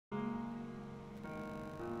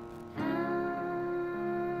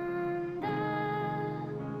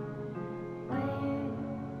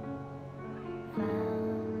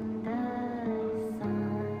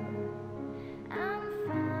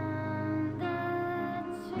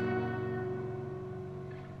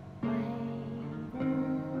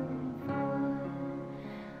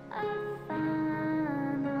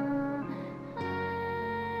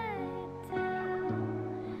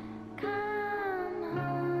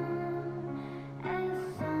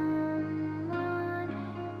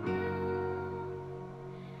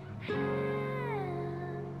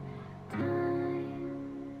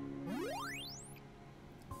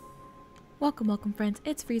Welcome friends,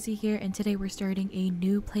 it's Freezhie here, and today we're starting a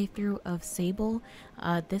new playthrough of Sable.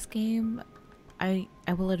 This game, I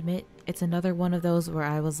will admit, it's another one of those where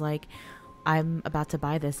I was like, I'm about to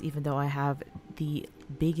buy this even though I have the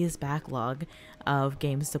biggest backlog of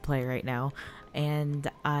games to play right now.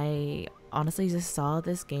 And I honestly just saw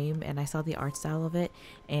this game and I saw the art style of it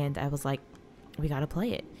and I was like, we gotta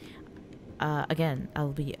play it. Again,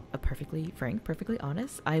 I'll be perfectly frank, perfectly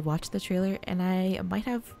honest. I watched the trailer and I might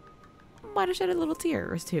have shed a little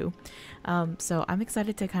tear or two. So I'm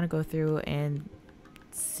excited to kind of go through and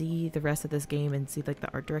see the rest of this game and see like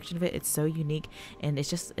the art direction of it. It's so unique and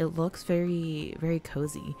it looks very, very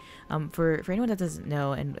cozy. For anyone that doesn't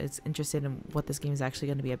know and is interested in what this game is actually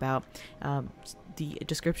going to be about, the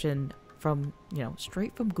description from,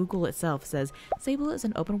 straight from Google itself says, Sable is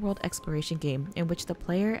an open world exploration game in which the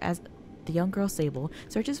player, as the young girl Sable,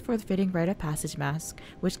 searches for the fitting rite of passage mask,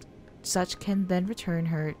 which such can then return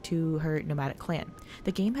her to her nomadic clan.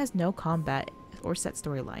 The game has no combat or set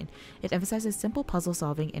storyline. It emphasizes simple puzzle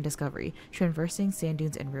solving and discovery, traversing sand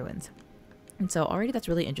dunes and ruins. And so already that's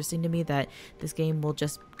really interesting to me that this game will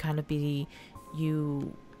just kind of be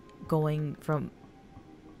you going from,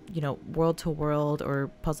 world to world or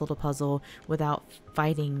puzzle to puzzle without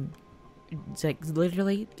fighting. It's like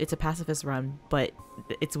literally it's a pacifist run, but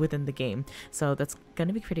it's within the game, so that's going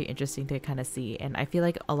to be pretty interesting to kind of see. And I feel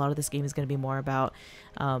like a lot of this game is going to be more about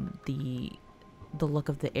the look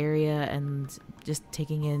of the area and just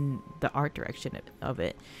taking in the art direction of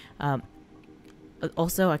it.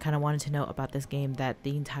 Also, I kind of wanted to know about this game that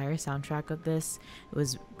the entire soundtrack of this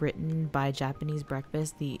was written by Japanese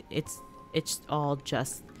Breakfast. It's all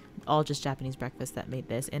just Japanese Breakfast that made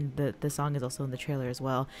this, and the song is also in the trailer as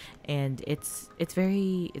well. And it's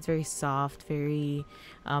very soft, very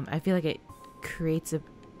I feel like it creates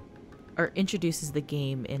or introduces the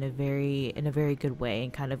game in a very good way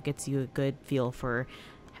and kind of gets you a good feel for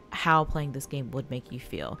how playing this game would make you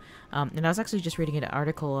feel. And I was actually just reading an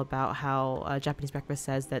article about how Japanese Breakfast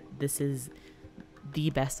says that this is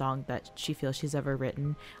the best song that she feels she's ever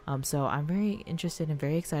written. So I'm very interested and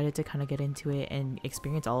very excited to kind of get into it and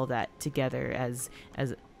experience all of that together as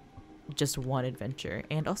just one adventure,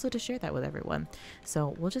 and also to share that with everyone.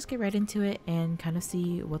 So we'll just get right into it and kind of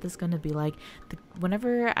see what this is going to be like.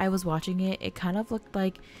 Whenever I was watching it, it kind of looked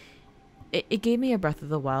like it gave me a Breath of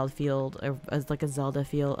the Wild feel, or as like a Zelda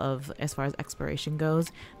feel of as far as exploration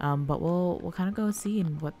goes. But we'll kind of go see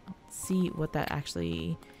what that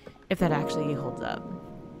actually, if that actually holds up.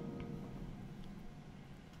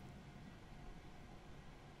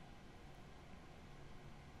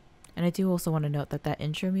 And I do also want to note that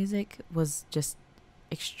intro music was just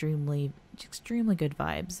extremely good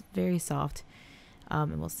vibes, very soft.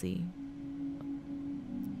 And we'll see.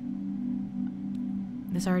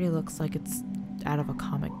 This already looks like it's out of a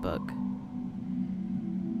comic book.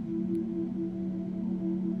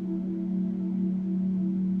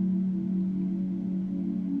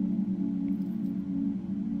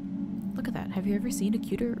 Look at that. Have you ever seen a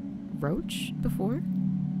cuter roach before?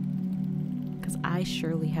 Because I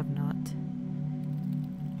surely have not.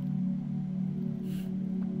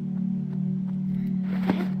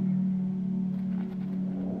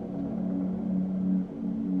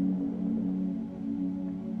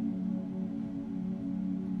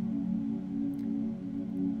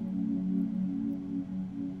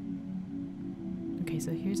 Okay,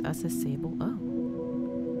 so here's us as Sable. Oh.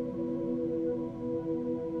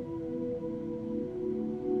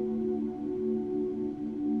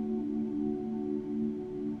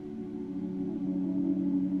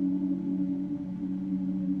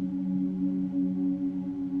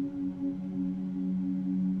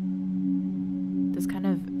 This kind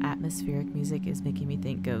of atmospheric music is making me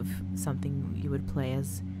think of something you would play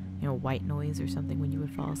as, white noise or something when you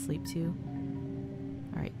would fall asleep to.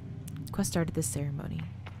 Alright, quest started this ceremony.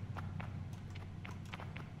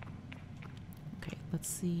 Okay, let's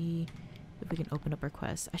see if we can open up our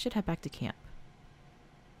quest. I should head back to camp.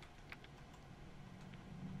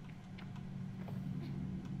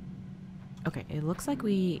 Okay, it looks like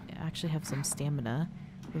we actually have some stamina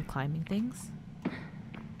with climbing things.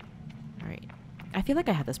 Alright. I feel like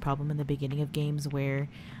I had this problem in the beginning of games where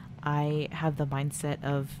I have the mindset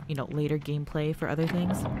of, later gameplay for other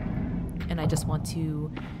things. And I just want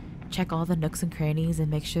to check all the nooks and crannies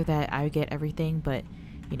and make sure that I get everything. But,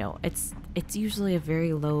 it's usually a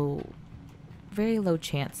very low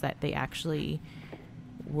chance that they actually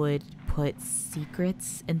would put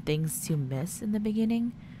secrets and things to miss in the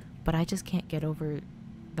beginning. But I just can't get over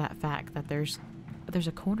that fact that there's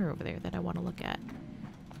a corner over there that I want to look at.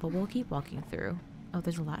 But we'll keep walking through. Oh,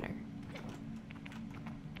 there's a ladder.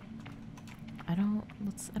 I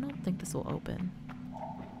don't think this will open.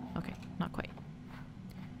 Okay, not quite.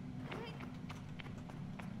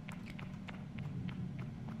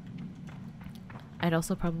 I'd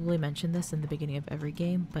also probably mention this in the beginning of every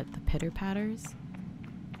game, but the pitter patters,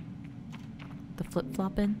 the flip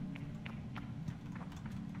flopping,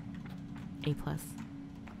 A+.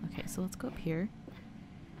 Okay, so let's go up here.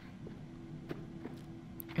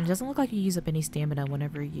 And it doesn't look like you use up any stamina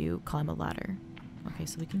whenever you climb a ladder. Okay,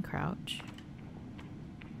 so we can crouch.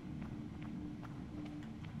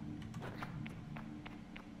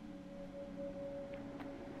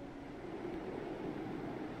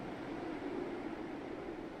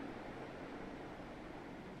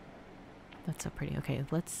 That's so pretty. Okay,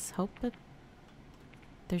 let's hope that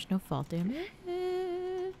there's no fall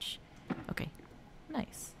damage. Okay,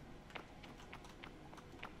 nice.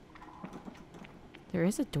 There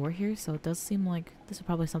is a door here, so it does seem like this is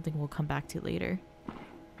probably something we'll come back to later.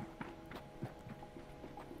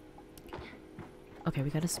 Okay, we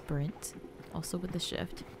got a sprint. Also with the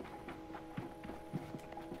shift.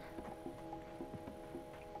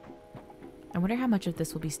 I wonder how much of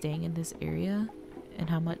this will be staying in this area and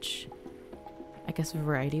how much, I guess,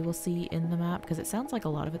 variety we'll see in the map, because it sounds like a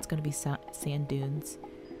lot of it's going to be sand dunes.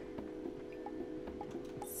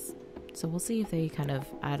 So we'll see if they kind of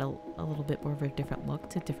add a little bit more of a different look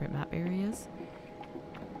to different map areas.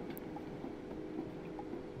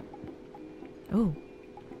 Oh.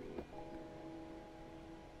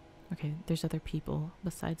 Okay, there's other people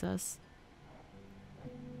besides us.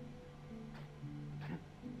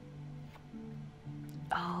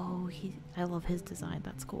 Oh, I love his design.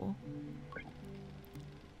 That's cool.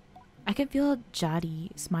 I can feel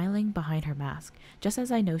Jadi smiling behind her mask, just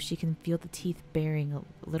as I know she can feel the teeth bearing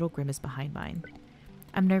a little grimace behind mine.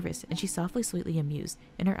 I'm nervous, and she's softly, sweetly amused.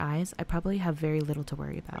 In her eyes, I probably have very little to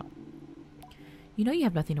worry about. You know you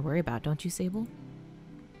have nothing to worry about, don't you, Sable?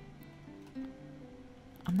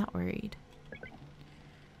 I'm not worried.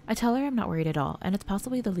 I tell her I'm not worried at all, and it's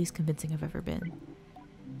possibly the least convincing I've ever been.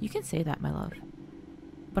 You can say that, my love.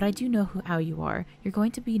 But I do know how you are. You're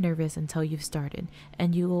going to be nervous until you've started,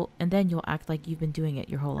 and then you'll act like you've been doing it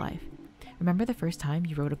your whole life. Remember the first time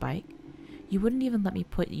you rode a bike? You wouldn't even let me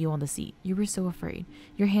put you on the seat. You were so afraid.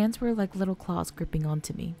 Your hands were like little claws gripping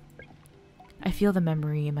onto me. I feel the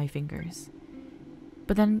memory in my fingers.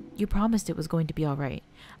 But then you promised it was going to be all right.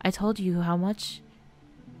 I told you how much...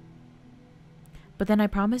 But then I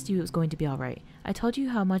promised you it was going to be all right. I told you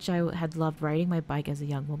how much I had loved riding my bike as a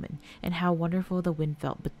young woman, and how wonderful the wind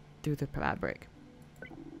felt through the fabric.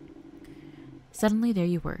 Suddenly there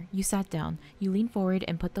you were. You sat down, you leaned forward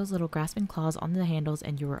and put those little grasping claws on the handles,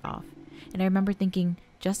 and you were off. And I remember thinking,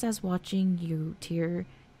 just as watching you tear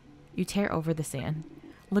over the sand.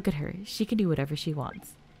 Look at her. She can do whatever she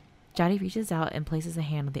wants. Jadi reaches out and places a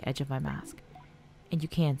hand on the edge of my mask. And you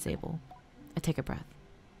can, Sable. I take a breath.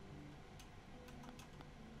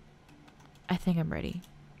 I think I'm ready.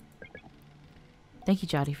 Thank you,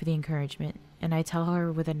 Jadi, for the encouragement, and I tell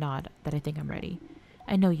her with a nod that I think I'm ready.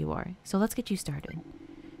 I know you are, so let's get you started.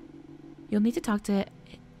 You'll need to talk to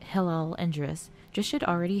Hillel and Driss. Driss should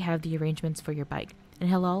already have the arrangements for your bike, and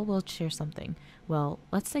Hillel will share something. Well,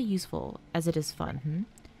 let's say useful, as it is fun,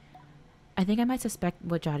 I think I might suspect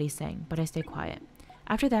what Jadi's saying, but I stay quiet.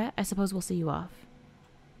 After that, I suppose we'll see you off.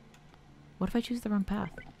 What if I choose the wrong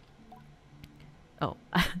path? Oh,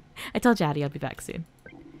 I told Jadi I'll be back soon.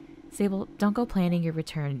 Sable, don't go planning your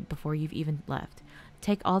return before you've even left.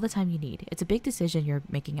 Take all the time you need. It's a big decision you're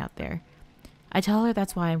making out there. I tell her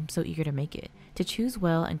that's why I'm so eager to make it. To choose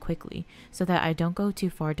well and quickly, so that I don't go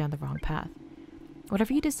too far down the wrong path.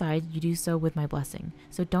 Whatever you decide, you do so with my blessing.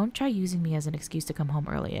 So don't try using me as an excuse to come home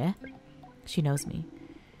early, eh? She knows me.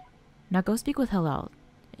 Now go speak with Hillel.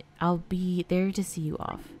 I'll be there to see you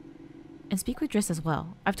off. And speak with Driss as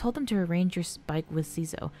well. I've told them to arrange your bike with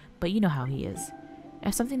Cizo, but you know how he is. I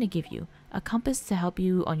have something to give you. A compass to help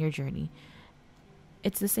you on your journey.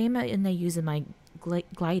 It's the same I use in my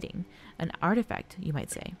gliding. An artifact, you might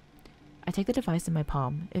say. I take the device in my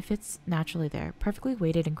palm. It fits naturally there, perfectly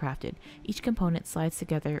weighted and crafted. Each component slides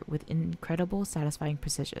together with incredible, satisfying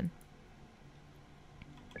precision.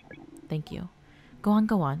 Thank you. Go on,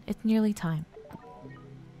 go on. It's nearly time.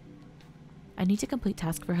 I need to complete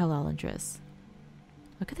task for Hillel and Driss.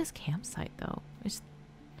 Look at this campsite, though. I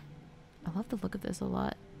love the look of this a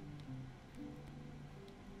lot.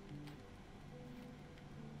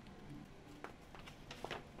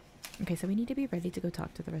 Okay, so we need to be ready to go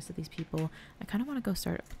talk to the rest of these people. I kind of want to go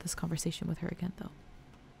start this conversation with her again, though.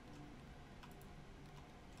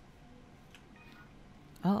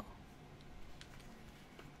 Oh.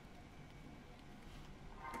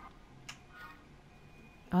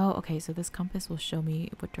 Oh, okay, so this compass will show me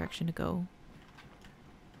what direction to go.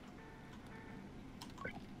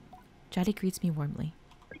 Jaddy greets me warmly.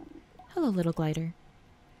 Hello, little glider.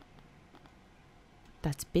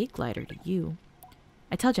 That's big glider to you.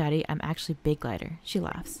 I tell Jaddy I'm actually big glider. She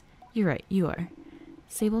laughs. You're right, you are.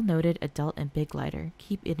 Sable noted adult and big glider.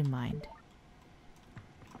 Keep it in mind.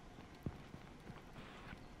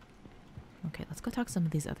 Okay, let's go talk to some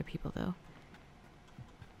of these other people though.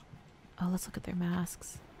 Oh, let's look at their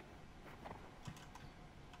masks.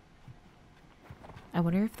 I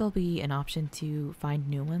wonder if there'll be an option to find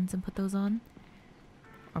new ones and put those on.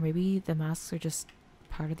 Or maybe the masks are just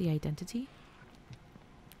part of the identity.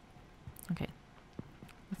 Okay,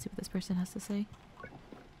 let's see what this person has to say.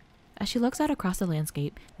 As she looks out across the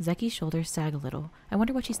landscape, Zeki's shoulders sag a little. I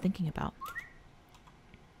wonder what she's thinking about.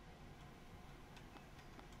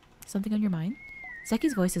 Something on your mind?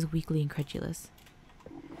 Zeki's voice is weakly incredulous.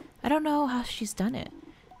 I don't know how she's done it.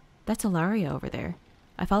 That's Ilaria over there.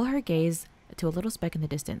 I follow her gaze to a little speck in the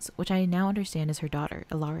distance, which I now understand is her daughter,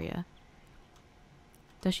 Ilaria.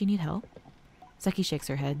 Does she need help? Zeki shakes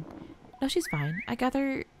her head. No, she's fine. I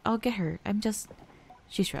gather I'll get her.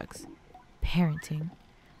 She shrugs. Parenting.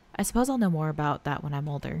 I suppose I'll know more about that when I'm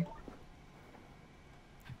older.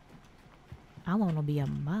 I want to be a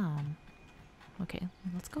mom. Okay,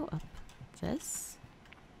 let's go up this.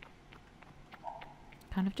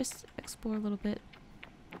 Kind of just explore a little bit.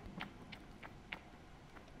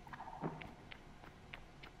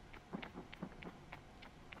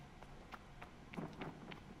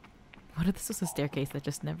 What if this was a staircase that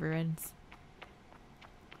just never ends?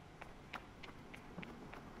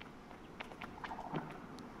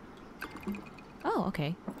 Oh,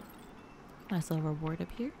 okay. Nice little reward up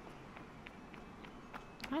here.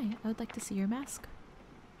 Hi, I would like to see your mask.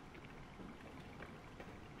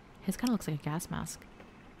 His kind of looks like a gas mask.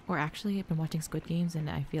 Or actually, I've been watching Squid Games and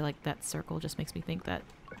I feel like that circle just makes me think that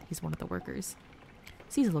he's one of the workers.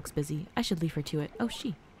 Caesar looks busy. I should leave her to it. Oh,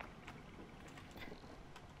 she.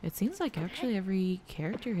 It seems like actually every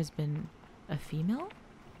character has been a female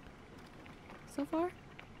so far.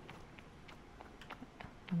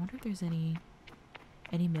 I wonder if there's any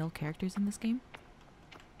male characters in this game.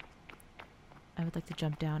 I would like to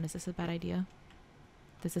jump down. Is this a bad idea?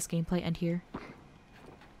 Does this gameplay end here?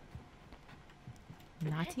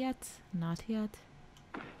 Not yet. Not yet.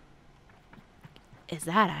 Is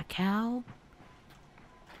that a cow?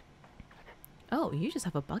 Oh, you just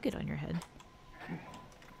have a bucket on your head.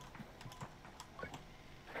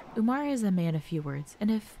 Umar is a man of few words,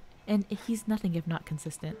 and he's nothing if not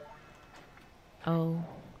consistent. Oh,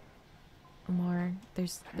 Umar,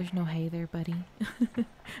 there's no hay there, buddy.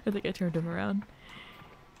 I think I turned him around.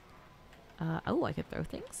 Oh, I could throw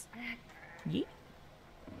things. Yeet.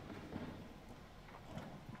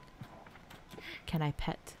 Can I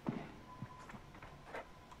pet?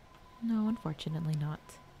 No, unfortunately not.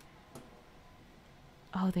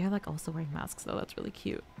 Oh, they're like also wearing masks though. That's really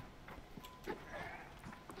cute.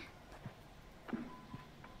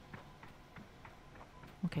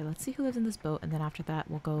 Okay, let's see who lives in this boat, and then after that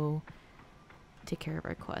we'll go take care of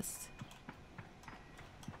our quest.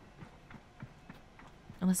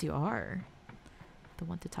 Unless you are the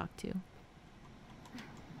one to talk to.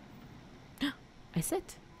 I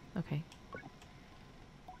sit. Okay.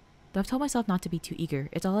 Though I've told myself not to be too eager,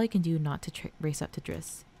 it's all I can do not to race up to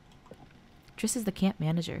Driss. Driss is the camp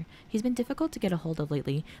manager. He's been difficult to get a hold of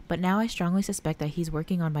lately, but now I strongly suspect that he's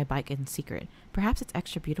working on my bike in secret. Perhaps it's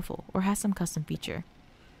extra beautiful, or has some custom feature.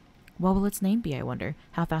 What will its name be, I wonder?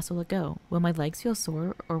 How fast will it go? Will my legs feel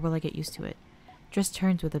sore, or will I get used to it? Driss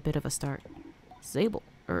turns with a bit of a start. Sable.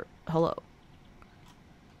 Hello.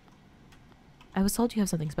 I was told you have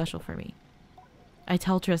something special for me. I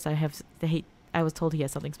tell Driss I was told he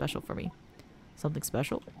has something special for me. Something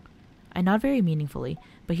special? I nod very meaningfully,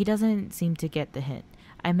 but he doesn't seem to get the hint.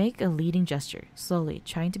 I make a leading gesture, slowly,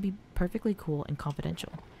 trying to be perfectly cool and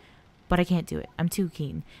confidential. But I can't do it. I'm too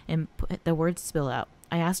keen, and the words spill out.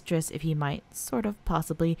 I ask Driss if he might, sort of,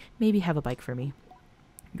 possibly, maybe have a bike for me.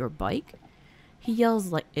 Your bike? He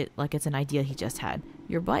yells like it's an idea he just had.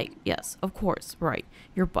 Your bike? Yes, of course, right.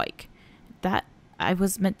 Your bike. That I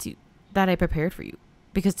prepared for you.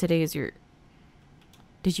 Because today is your...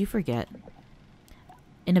 Did you forget?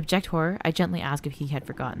 In abject horror, I gently ask if he had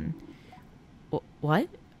forgotten. What?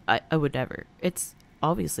 I would never. It's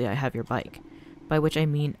obviously I have your bike. By which I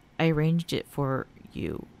mean I arranged it for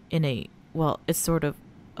you in a... Well, it's sort of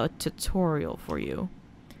a tutorial for you.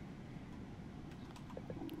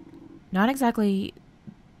 Not exactly,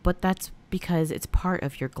 but that's because it's part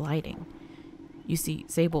of your gliding. You see,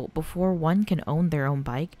 Sable, before one can own their own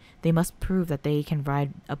bike, they must prove that they can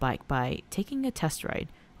ride a bike by taking a test ride,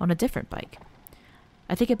 on a different bike.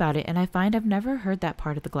 I think about it and I find I've never heard that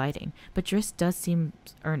part of the gliding, but Driss does seem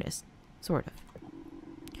earnest, sort of.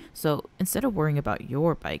 So instead of worrying about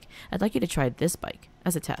your bike, I'd like you to try this bike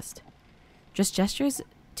as a test. Driss gestures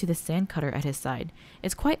to the sand cutter at his side.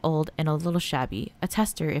 It's quite old and a little shabby, a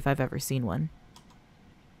tester if I've ever seen one.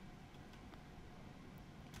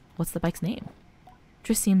 What's the bike's name?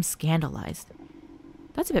 Driss seems scandalized.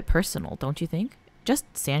 That's a bit personal, don't you think?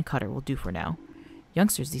 Just sand cutter will do for now.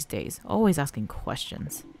 Youngsters these days, always asking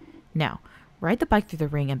questions. Now, ride the bike through the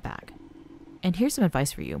ring and back. And here's some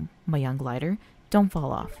advice for you, my young glider. Don't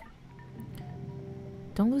fall off.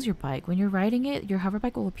 Don't lose your bike. When you're riding it, your hover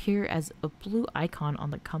bike will appear as a blue icon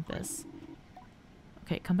on the compass.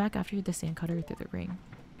 Okay, come back after the sand cutter through the ring.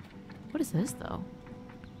 What is this, though?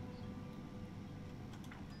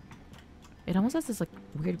 It almost has this like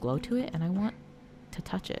weird glow to it, and I want to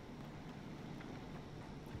touch it.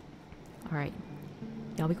 Alright.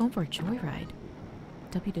 Y'all be going for a joyride.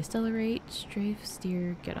 W decelerate, strafe,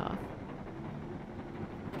 steer, get off.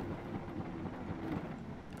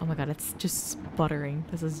 Oh my god, it's just sputtering.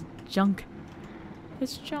 This is junk.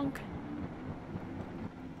 It's junk.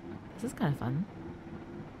 This is kind of fun.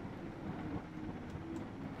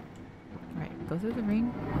 Alright, go through the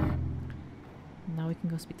ring. Now we can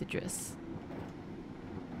go speak to Driss.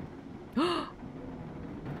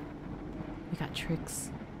 We got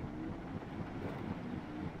tricks.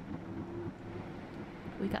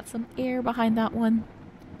 We got some air behind that one.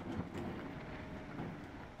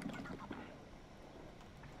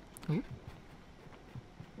 Ooh.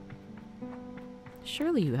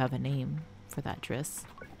 Surely you have a name for that, Driss.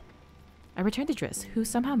 I returned to Driss, who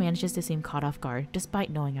somehow manages to seem caught off guard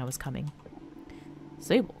despite knowing I was coming.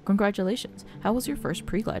 Sable, congratulations. How was your first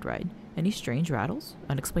pre-glide ride? Any strange rattles?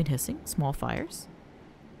 Unexplained hissing? Small fires?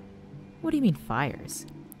 What do you mean fires?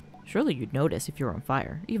 Surely you'd notice if you were on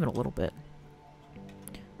fire, even a little bit.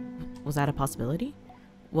 Was that a possibility?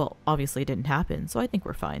 Well, obviously it didn't happen, so I think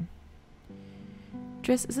we're fine.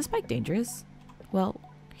 Driss, is this bike dangerous? Well,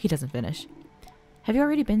 he doesn't finish. Have you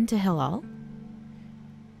already been to Hilal?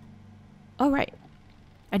 Oh, right.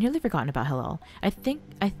 I'd nearly forgotten about Hilal. I thank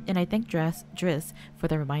Driss for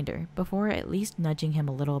the reminder, before at least nudging him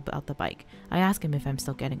a little about the bike. I ask him if I'm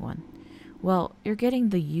still getting one. Well, you're getting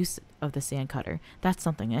the use of the sand cutter. That's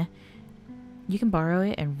something, eh? You can borrow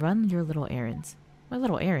it and run your little errands. My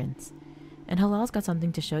little errands. And Hilal's got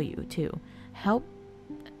something to show you, too. Help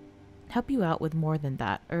you out with more than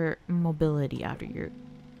that, mobility after your...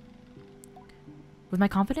 With my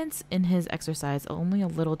confidence in his exercise only a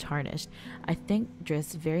little tarnished, I thank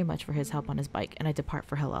Driss very much for his help on his bike, and I depart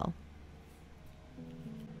for Hilal.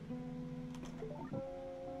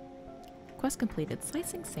 Quest completed.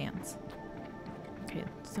 Slicing sands. Okay,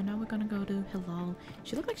 so now we're gonna go to Hilal.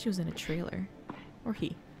 She looked like she was in a trailer. Or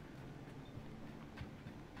he.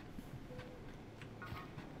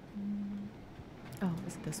 Oh,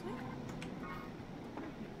 is it this way?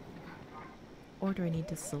 Or do I need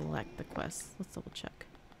to select the quest? Let's double check.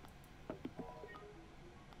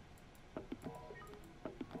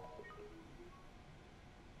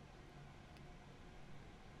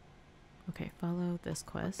 Okay, follow this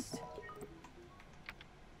quest.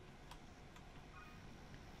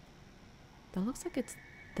 That looks like it's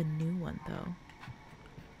the new one, though.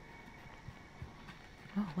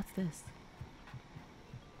 Oh, what's this?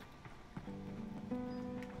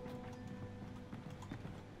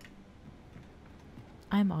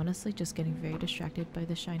 I'm honestly just getting very distracted by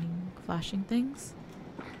the shining, flashing things.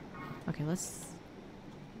 Okay, let's...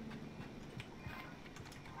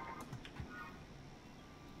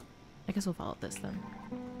 I guess we'll follow this then.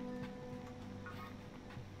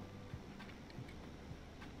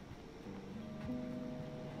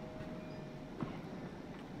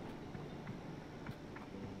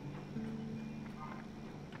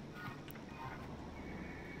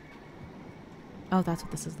 Oh, that's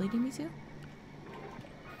what this is leading me to?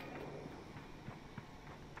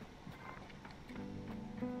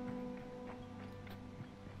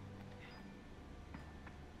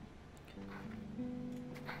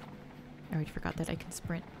 I already forgot that I can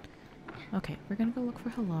sprint. Okay, we're gonna go look for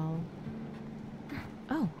Hilal.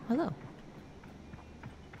 Oh, hello.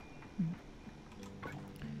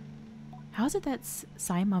 How is it that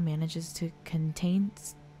Saima manages to contain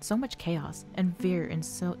so much chaos and veer in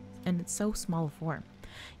so small a form?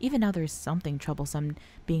 Even now there's something troublesome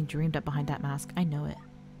being dreamed up behind that mask. I know it.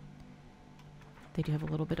 They do have a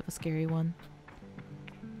little bit of a scary one.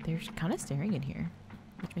 They're kind of staring in here,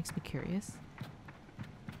 which makes me curious.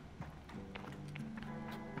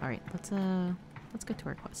 Alright, let's get to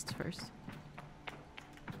our quests first.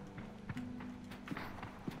 I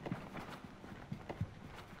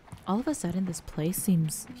All of a sudden, this place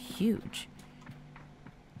seems huge.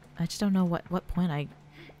 I just don't know what point I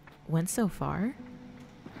went so far.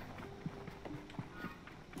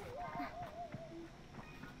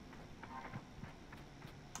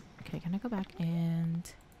 Okay, can I go back and...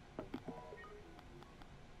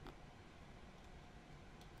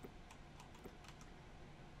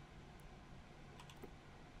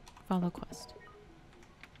 follow quest.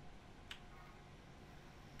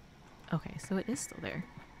 Okay, so it is still there.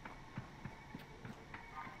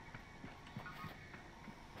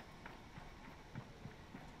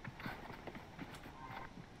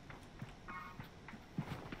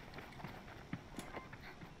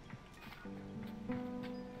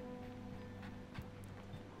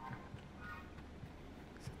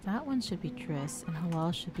 So that one should be Driss, and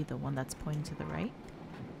Halal should be the one that's pointing to the right.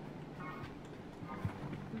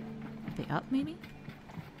 Are they up, maybe?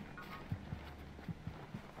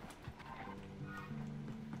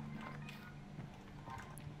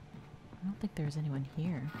 I don't think there's anyone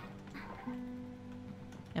here.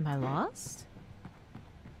 Am I lost?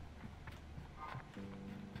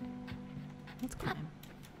 Let's climb.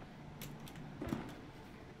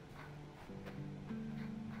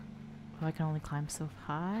 Oh, I can only climb so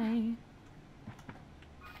high.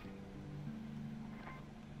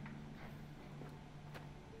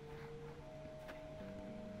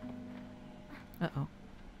 Uh-oh.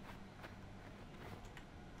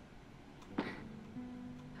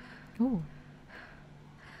 Ooh.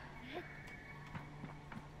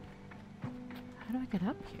 How do I get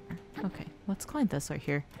up here? Okay, let's climb this right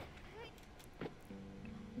here.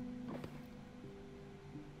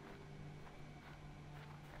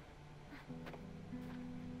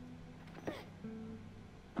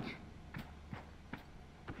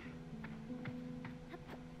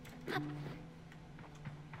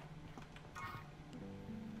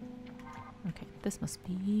 Okay, this must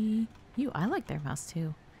be you. I like their mouse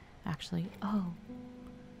too, actually. Oh.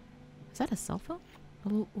 Is that a cell phone?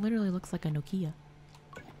 It literally looks like a Nokia.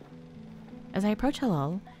 As I approach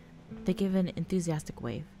Halal, they give an enthusiastic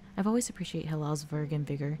wave. I've always appreciated Halal's verve and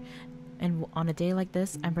vigor, and on a day like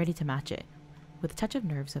this, I'm ready to match it, with a touch of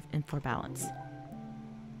nerves and for balance.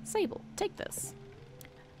 Sable, take this.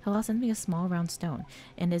 Halal sends me a small round stone,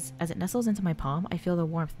 and as it nestles into my palm, I feel the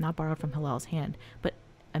warmth not borrowed from Halal's hand, but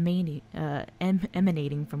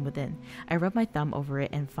emanating from within. I rub my thumb over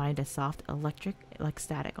it and find a soft electric-like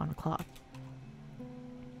static on a cloth.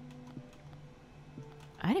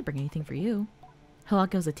 I didn't bring anything for you. Halal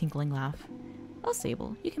gives a tinkling laugh. Oh,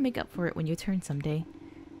 Sable, you can make up for it when you turn someday.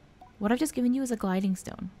 What I've just given you is a gliding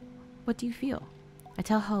stone. What do you feel? I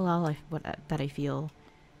tell Halal that I feel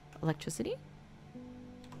electricity?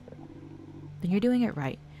 Then you're doing it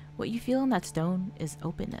right. What you feel in that stone is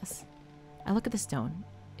openness. I look at the stone.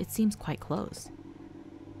 It seems quite closed.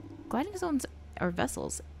 Gliding stones are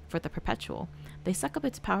vessels for the perpetual. They suck up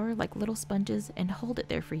its power like little sponges and hold it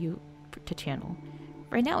there for you to channel.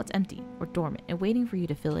 Right now it's empty or dormant and waiting for you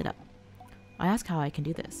to fill it up. I ask how I can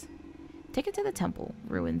do this. Take it to the temple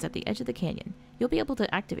ruins at the edge of the canyon. You'll be able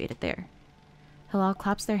to activate it there. Halal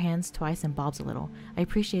claps their hands twice and bobs a little. I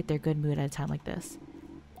appreciate their good mood at a time like this.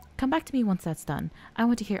 Come back to me once that's done. I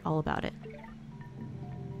want to hear all about it.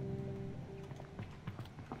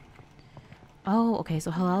 Oh, okay,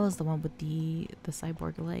 so Halal is the one with the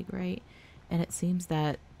cyborg leg, right? And it seems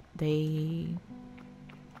that they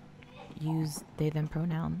use they them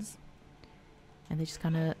pronouns. And they just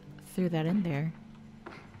kind of threw that in there.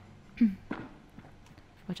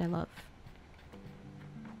 Which I love.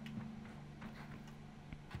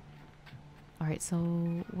 Alright, so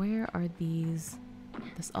where are these...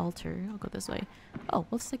 this altar? I'll go this way. Oh,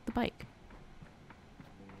 let's take the bike.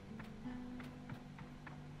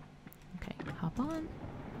 Okay, hop on.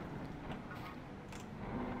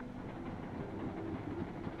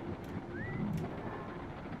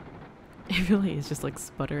 It really is just like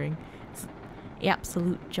sputtering. It's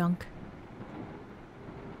absolute junk.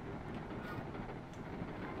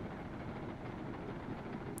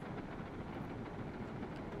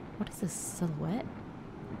 What is this silhouette?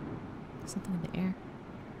 Something in the air.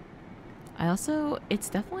 I also, it's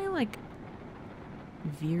definitely like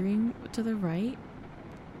veering to the right.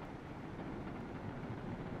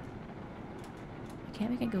 I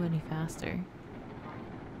can't make it go any faster.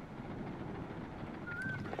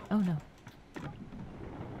 Oh no.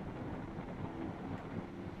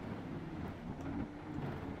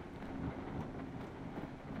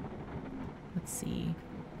 Let's see.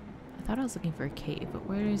 I thought I was looking for a cave, but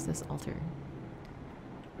where is this altar?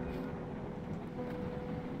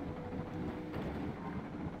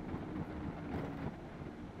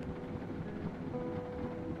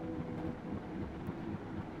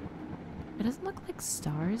 It doesn't look like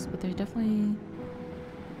stars, but there's definitely...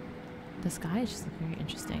 The sky just looks very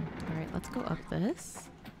interesting. Alright, let's go up this.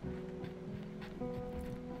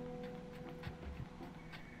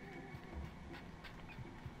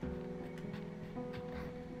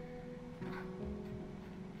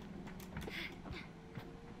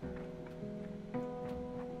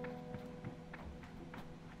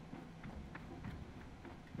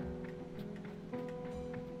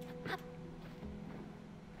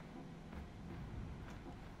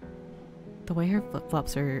 The way her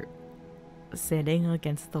flip-flops are sitting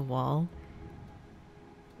against the wall.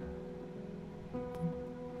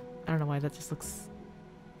 I don't know why that just looks...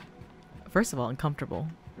 First of all, uncomfortable.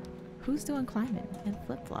 Who's doing climbing in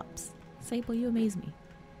flip-flops? Sable, you amaze me.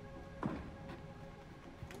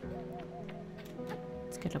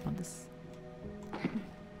 Let's get up on this.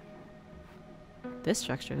 This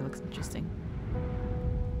structure looks interesting.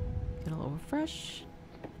 Get a little refresh.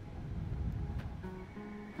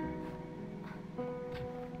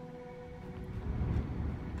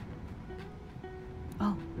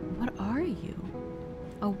 Oh, what are you?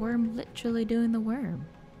 A worm literally doing the worm.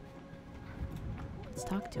 Let's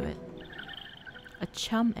talk to it. A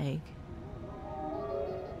chum egg.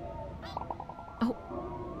 Oh.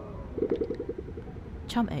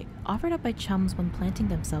 Chum egg. Offered up by chums when planting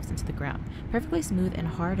themselves into the ground. Perfectly smooth and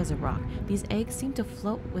hard as a rock. These eggs seem to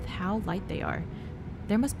float with how light they are.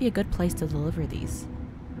 There must be a good place to deliver these.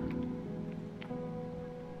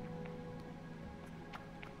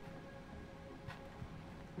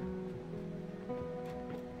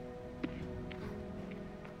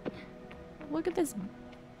 Look at this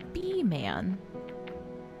bee man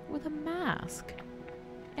with a mask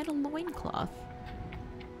and a loincloth.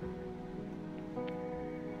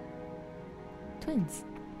 Twins.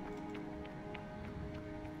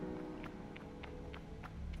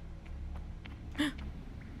 The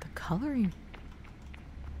coloring.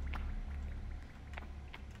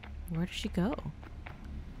 Where does she go?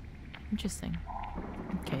 Interesting.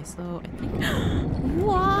 Okay, so I think...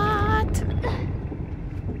 What?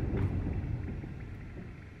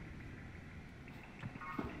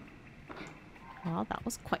 Well, that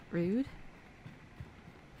was quite rude.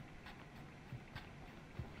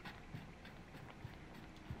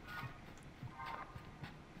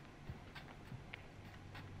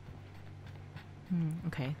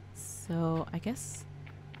 Okay, so I guess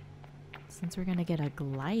since we're gonna get a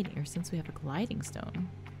gliding, or since we have a gliding stone,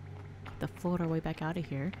 to float our way back out of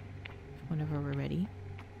here whenever we're ready.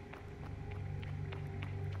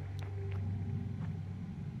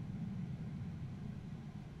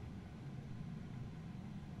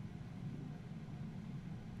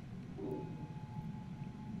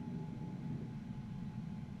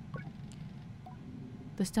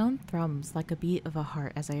 The stone thrums like a beat of a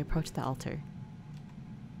heart as I approach the altar.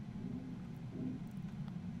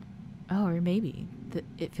 Oh, or maybe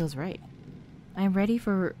it feels right. I am ready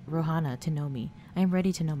for Rohana to know me. I am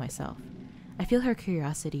ready to know myself. I feel her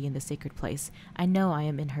curiosity in the sacred place. I know I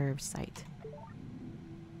am in her sight.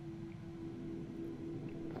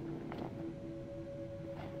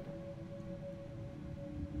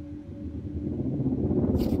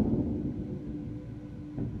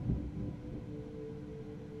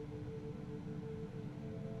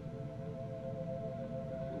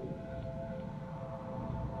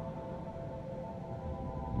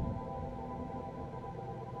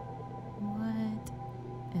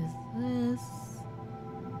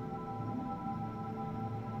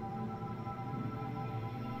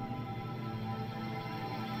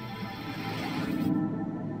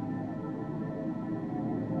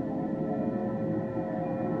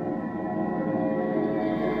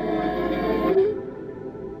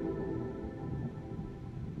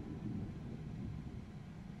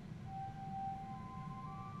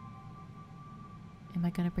 Am I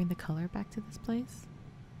gonna bring the color back to this place?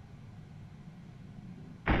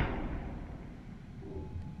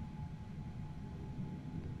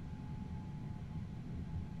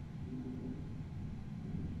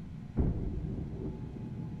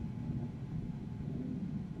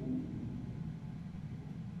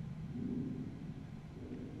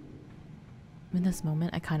 In this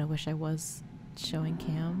moment, I kind of wish I was showing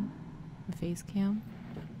cam, the face cam,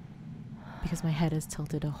 because my head is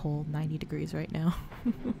tilted a whole 90 degrees right now.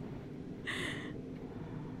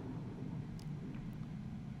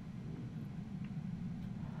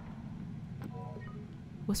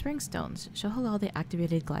 Whispering stones. Show Halal the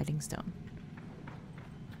activated gliding stone.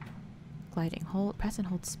 Gliding. Hold, press and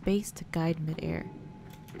hold space to guide midair.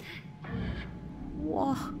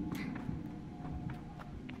 Whoa.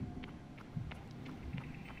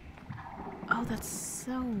 Oh, that's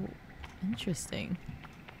so interesting.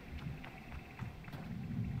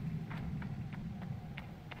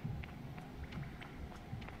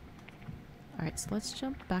 Alright, so let's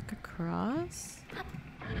jump back across.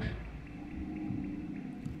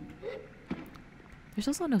 There's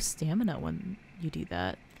also no stamina when you do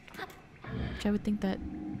that. Which I would think that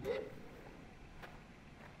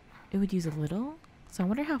it would use a little. So I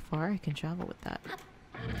wonder how far I can travel with that.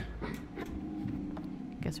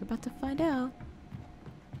 Guess we're about to find out.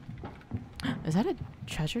 Is that a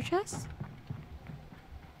treasure chest?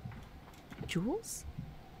 Jewels?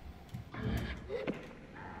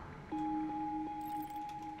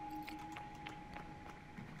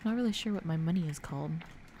 Not really sure what my money is called.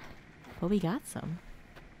 But we got some.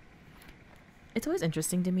 It's always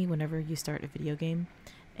interesting to me whenever you start a video game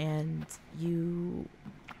and you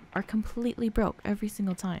are completely broke every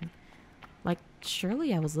single time. Like,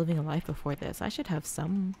 surely I was living a life before this. I should have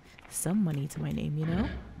some money to my name, you know?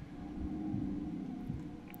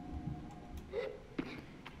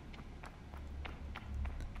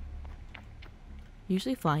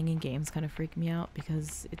 Usually flying in games kind of freak me out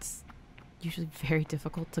because it's usually very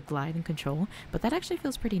difficult to glide and control, but that actually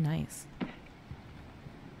feels pretty nice.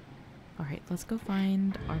 Alright, let's go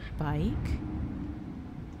find our bike.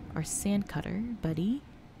 Our sand cutter, buddy.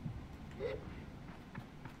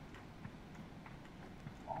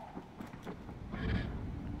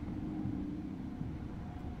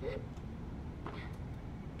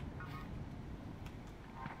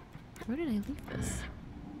 Where did I leave this?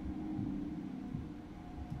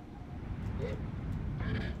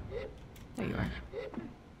 There you are.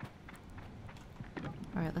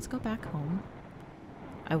 Alright, let's go back home.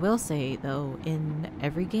 I will say, though, in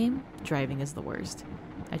every game, driving is the worst.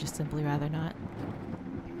 I just simply rather not.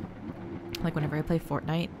 Like whenever I play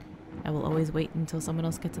Fortnite, I will always wait until someone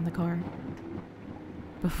else gets in the car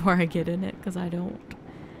before I get in it, because I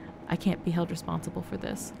can't be held responsible for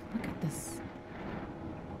this. Look at this.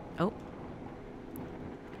 Oh.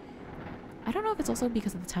 I don't know if it's also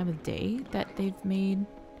because of the time of day that they've made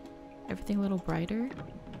everything a little brighter,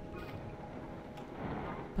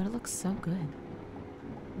 but it looks so good.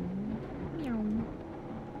 Meow.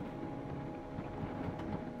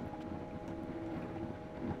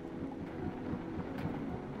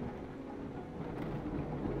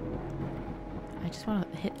 I just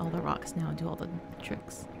want to hit all the rocks now and do all the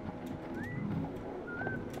tricks.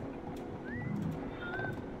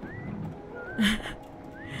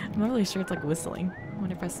 I'm not really sure it's like whistling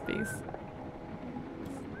when I press space.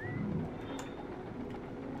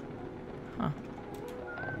 Huh.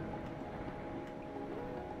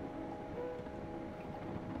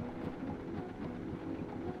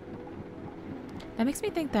 That makes me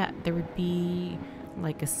think that there would be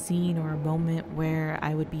like a scene or a moment where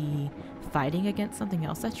I would be fighting against something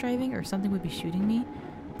else that's driving, or something would be shooting me,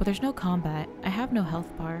 but there's no combat. I have no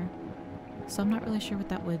health bar, so I'm not really sure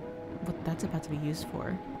what that's about to be used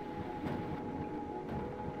for.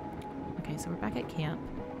 Okay, so we're back at camp.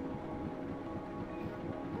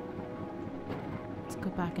 Let's go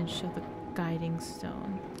back and show the gliding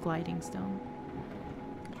stone.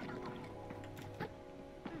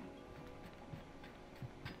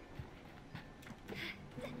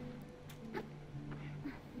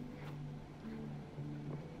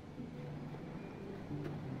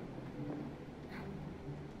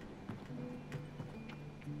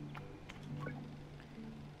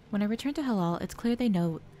 When I return to Halal, it's clear they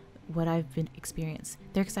know what I've been experienced.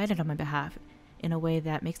 They're excited on my behalf in a way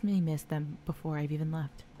that makes me miss them before I've even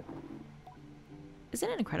left. Isn't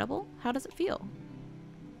it incredible? How does it feel?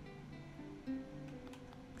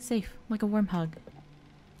 Safe, like a warm hug.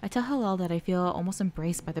 I tell Halal that I feel almost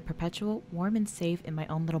embraced by the perpetual, warm and safe in my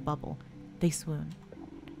own little bubble. They swoon.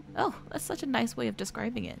 Oh, that's such a nice way of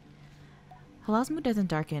describing it. Halal's mood doesn't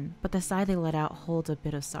darken, but the sigh they let out holds a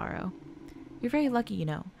bit of sorrow. You're very lucky, you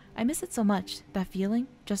know. I miss it so much, that feeling,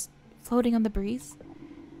 just floating on the breeze.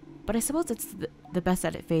 But I suppose it's the best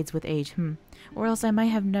that it fades with age, Or else I might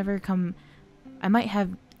have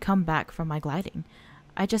come back from my gliding.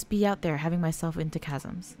 I'd just be out there having myself into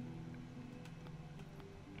chasms.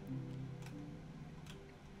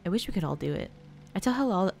 I wish we could all do it. I tell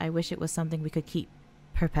Halal I wish it was something we could keep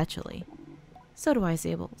perpetually. So do I,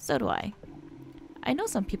 Sable. So do I. I know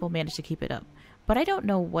some people manage to keep it up, but I don't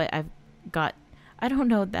know what I've got. I don't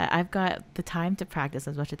know that I've got the time to practice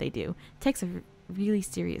as much as they do. It takes a really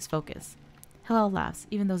serious focus. Halal laughs,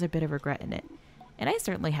 even though there's a bit of regret in it. And I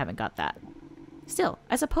certainly haven't got that. Still,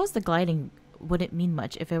 I suppose the gliding wouldn't mean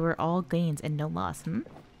much if it were all gains and no loss,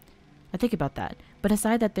 I think about that, but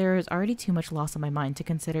decide that there is already too much loss on my mind to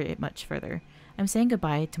consider it much further. I'm saying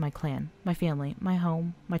goodbye to my clan, my family, my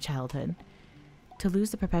home, my childhood. To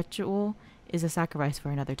lose the perpetual is a sacrifice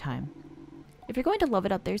for another time. If you're going to love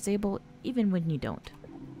it out there, Sable, even when you don't.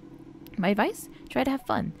 My advice? Try to have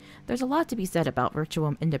fun. There's a lot to be said about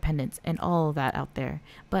virtual independence and all of that out there,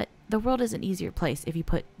 but the world is an easier place if you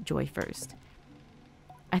put joy first.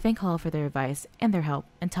 I thank Halal for their advice and their help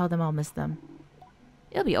and tell them I'll miss them.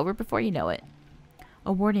 It'll be over before you know it.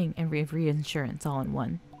 A warning and reassurance all in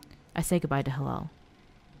one. I say goodbye to Halal.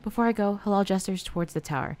 Before I go, Halal gestures towards the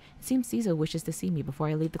tower. It seems Cizo wishes to see me before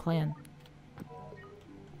I leave the clan.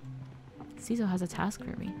 Cizo has a task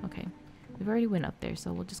for me. Okay. We've already went up there,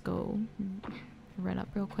 so we'll just go run up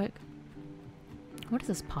real quick. What is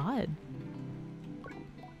this pod?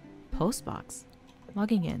 Postbox.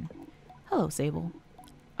 Logging in. Hello, Sable.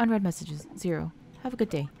 Unread messages. 0. Have a good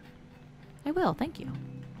day. I will, thank you.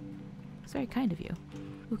 It's very kind of you.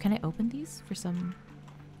 Ooh, can I open these for some...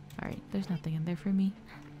 Alright, there's nothing in there for me.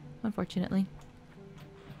 Unfortunately.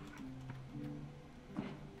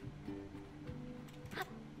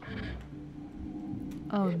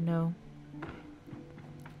 Oh no.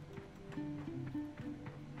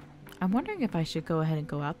 I'm wondering if I should go ahead and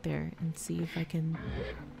go out there and see if I can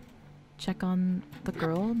check on the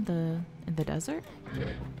girl in the desert.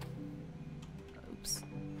 Oops.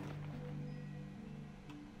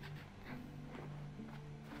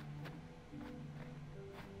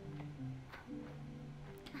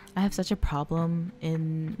 I have such a problem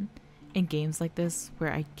in games like this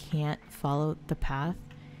where I can't follow the path.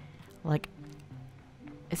 Like,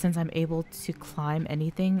 since I'm able to climb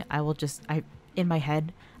anything, in my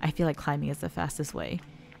head, I feel like climbing is the fastest way.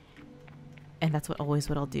 And that's what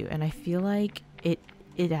I'll do. And I feel like it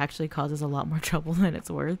actually causes a lot more trouble than it's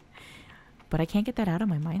worth. But I can't get that out of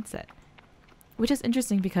my mindset. Which is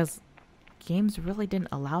interesting because games really didn't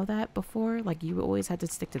allow that before. Like, you always had to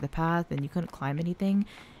stick to the path and you couldn't climb anything.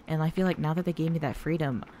 And I feel like now that they gave me that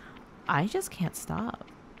freedom, I just can't stop.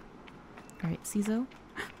 Alright, Cizo.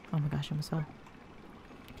 Oh my gosh, I almost fell.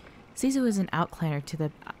 Cizo is an outclanner to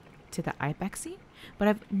the Ibexi, but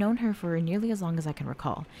I've known her for nearly as long as I can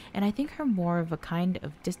recall, and I think her more of a kind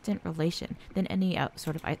of distant relation than any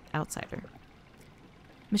outsider.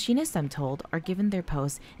 Machinists, I'm told, are given their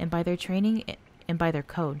posts, and by their training and by their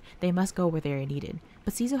code, they must go where they are needed.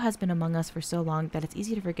 But Cizo has been among us for so long that it's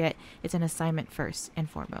easy to forget it's an assignment first and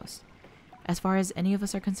foremost. As far as any of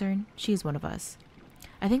us are concerned, she is one of us.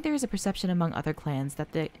 I think there is a perception among other clans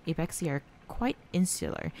that the Ibexi are quite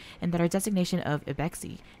insular, and that our designation of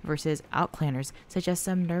Ibexi versus outclanners suggests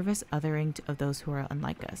some nervous othering of those who are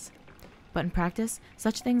unlike us. But in practice,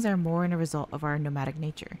 such things are more in a result of our nomadic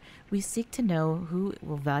nature. We seek to know who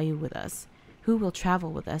will value with us, who will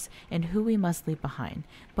travel with us, and who we must leave behind,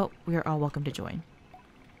 but we are all welcome to join.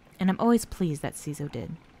 And I'm always pleased that Cizo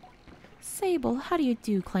did. Sable, how do you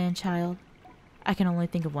do, clan child? I can only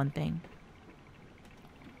think of one thing.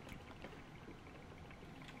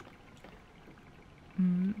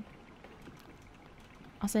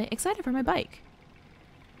 I'll say, excited for my bike.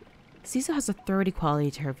 Cizo has a throaty quality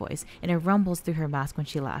to her voice, and it rumbles through her mask when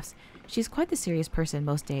she laughs. She's quite the serious person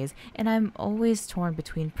most days, and I'm always torn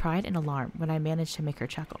between pride and alarm when I manage to make her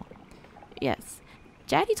chuckle. Yes,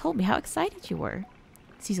 Daddy told me how excited you were.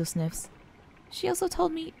 Cizo sniffs. She also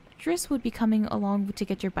told me Driss would be coming along to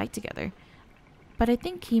get your bike together. But I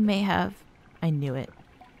think he may have... I knew it.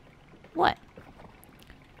 What?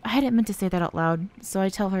 I hadn't meant to say that out loud, so I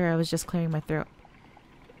tell her I was just clearing my throat.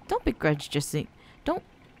 Don't begrudge Driss.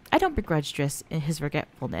 I don't begrudge Driss in his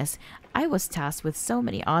forgetfulness. I was tasked with so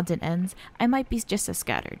many odds and ends, I might be just as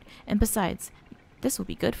scattered. And besides, this will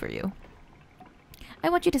be good for you. I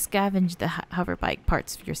want you to scavenge the hoverbike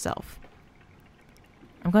parts for yourself.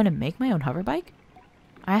 I'm going to make my own hoverbike?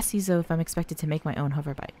 I asked Cizo if I'm expected to make my own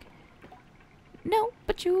hoverbike. No,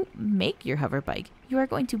 but you make your hoverbike. You are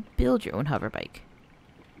going to build your own hoverbike.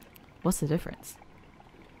 What's the difference?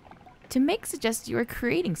 To make suggests you are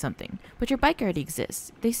creating something, but your bike already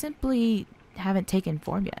exists. They simply haven't taken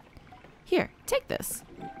form yet. Here, take this.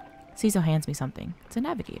 Cizo hands me something. It's a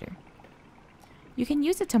navigator. You can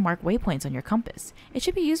use it to mark waypoints on your compass. It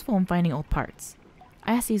should be useful in finding old parts.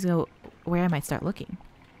 I asked Cizo where I might start looking.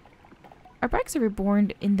 Our bikes are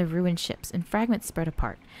reborn in the ruined ships and fragments spread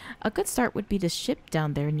apart. A good start would be the ship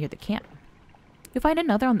down there near the camp. You'll find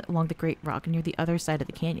another along the Great Rock near the other side of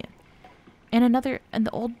the canyon. And another in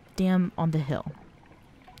the old dam on the hill.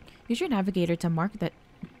 Use your navigator to mark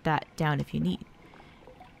that down if you need.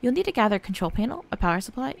 You'll need to gather a control panel, a power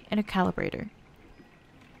supply, and a calibrator.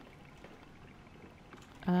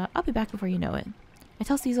 I'll be back before you know it. I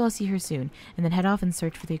tell Cizo I'll see her soon, and then head off and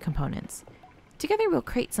search for the components. Together we'll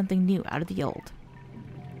create something new out of the old.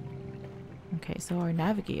 Okay, so our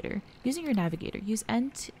navigator. Using your navigator, you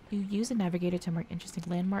use a navigator to mark interesting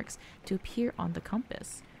landmarks to appear on the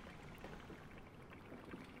compass.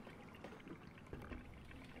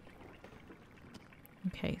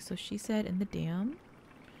 Okay, so she said in the dam.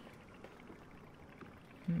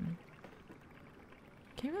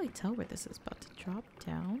 Can't really tell where this is about to drop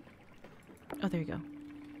down. Oh, there you go.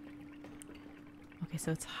 Okay,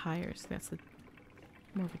 so it's higher, so that's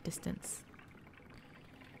more of a distance.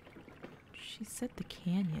 She said the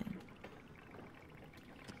canyon.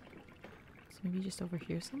 So maybe just over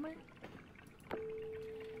here somewhere?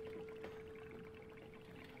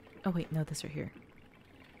 Oh wait, no, this right here.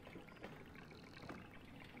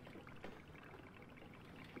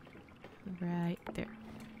 Right there.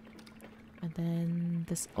 And then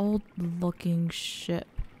this old looking ship.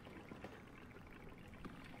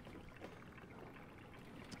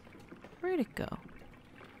 Where'd it go?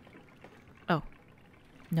 Oh.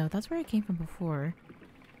 No, that's where I came from before.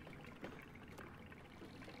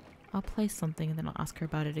 I'll play something and then I'll ask her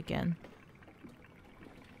about it again.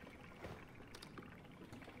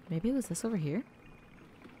 Maybe it was this over here?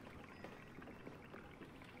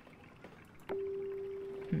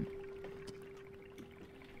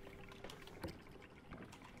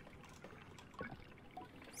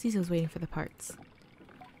 Ciso's waiting for the parts.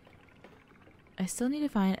 I still need to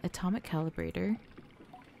find atomic calibrator,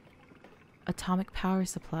 atomic power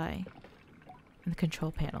supply, and the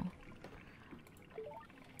control panel.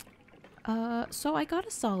 So I got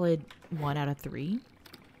a solid 1 out of 3.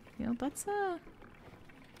 You know, that's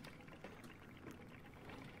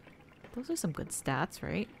those are some good stats,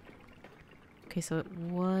 right? Okay, so it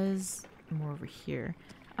was more over here.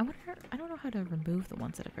 I don't know how to remove the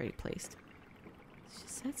ones that I've already placed. She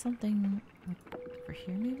said something like over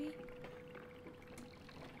here, maybe?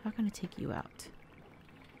 How can I take you out?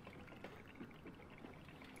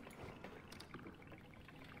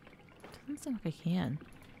 Doesn't seem like I can.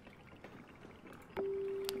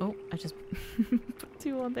 Oh, I just put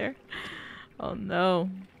 2 on there. Oh no.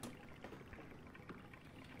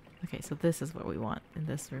 Okay, so this is what we want in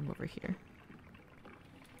this room over here.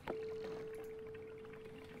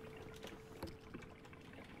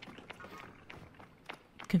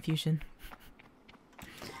 Confusion.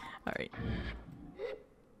 Alright.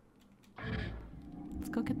 Let's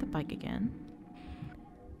go get the bike again.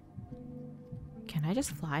 Can I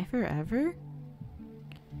just fly forever?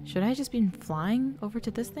 Should I just be flying over to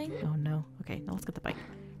this thing? Oh no. Okay, now let's get the bike.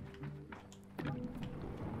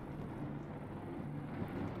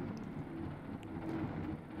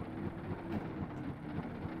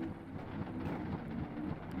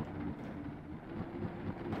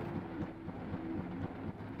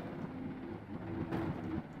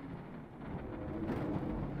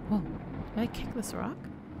 Whoa, did I kick this rock?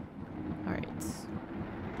 Alright.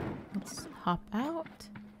 Let's hop out.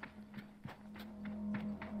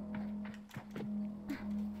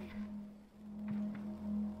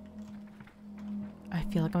 I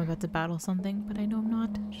feel like I'm about to battle something, but I know I'm not.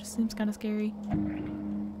 It just seems kind of scary.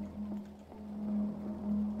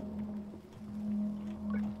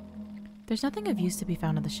 There's nothing of use to be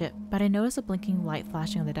found on the ship, but I notice a blinking light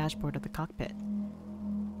flashing on the dashboard of the cockpit.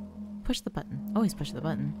 Push the button. Always push the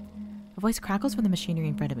button. A voice crackles from the machinery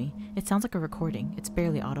in front of me. It sounds like a recording. It's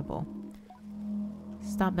barely audible.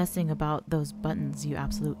 Stop messing about those buttons, you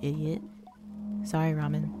absolute idiot. Sorry,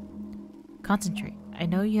 Ramen. Concentrate. I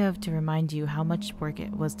know you have to remind you how much work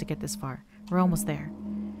it was to get this far. We're almost there.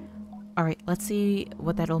 Alright, let's see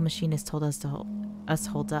what that old machinist told us to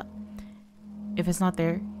hold up. If it's not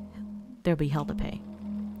there, there'll be hell to pay.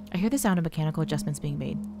 I hear the sound of mechanical adjustments being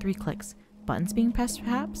made. 3 clicks. Buttons being pressed,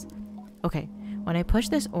 perhaps? Okay, when I push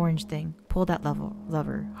this orange thing, pull that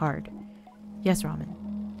lever hard. Yes, Ramen.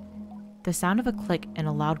 The sound of a click and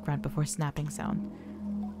a loud grunt before snapping sound.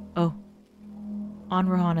 Oh. On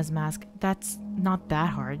Rohana's mask, that's not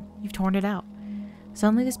that hard. You've torn it out.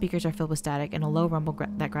 Suddenly the speakers are filled with static and a low rumble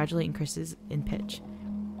that gradually increases in pitch.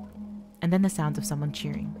 And then the sounds of someone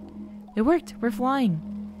cheering. It worked! We're flying!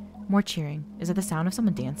 More cheering. Is it the sound of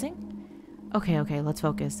someone dancing? Okay, let's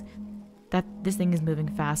focus. This thing is moving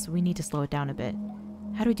fast, so we need to slow it down a bit.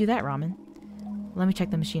 How do we do that, Ramen? Let me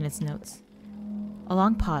check the machinist's notes. A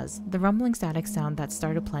long pause. The rumbling static sound that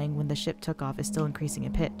started playing when the ship took off is still increasing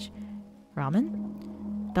in pitch.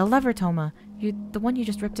 Ramen? The lever, Toma! The one you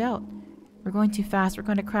just ripped out. We're going too fast, we're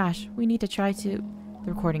going to crash. We need to try to...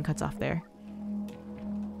 The recording cuts off there.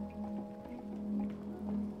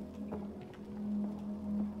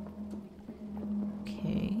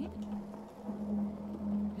 Okay.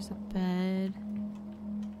 There's a bed.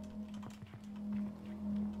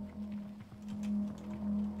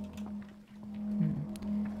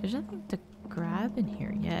 There's nothing to grab in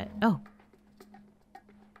here yet. Oh!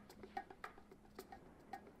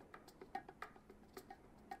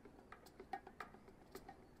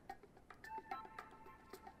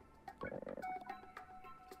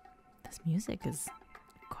 music is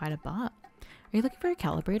quite a bop. Are you looking for a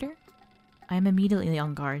calibrator? I am immediately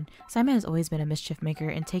on guard. Simon has always been a mischief maker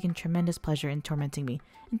and taken tremendous pleasure in tormenting me.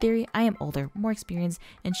 In theory, I am older, more experienced,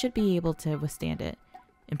 and should be able to withstand it.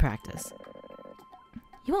 In practice.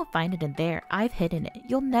 You won't find it in there. I've hidden it.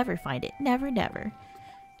 You'll never find it. Never, never.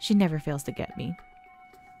 She never fails to get me.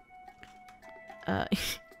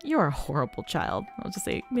 You're a horrible child. I'll just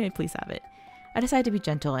say, may I please have it? I decide to be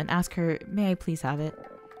gentle and ask her, may I please have it?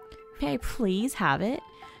 May I please have it?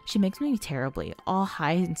 She makes me terribly, all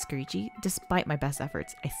high and screechy. Despite my best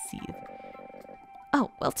efforts, I seethe. Oh,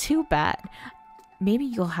 well, too bad. Maybe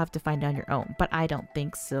you'll have to find it on your own, but I don't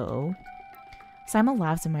think so. Simon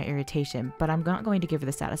laughs in my irritation, but I'm not going to give her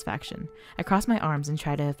the satisfaction. I cross my arms and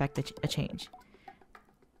try to effect a change.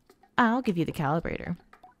 I'll give you the calibrator.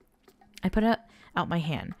 I put out my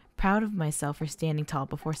hand, proud of myself for standing tall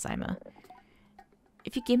before Sima.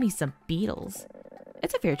 If you give me some beetles.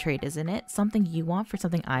 It's a fair trade, isn't it? Something you want for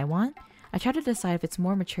something I want? I try to decide if it's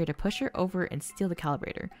more mature to push her over and steal the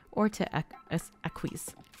calibrator, or to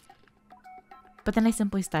acquiesce. But then I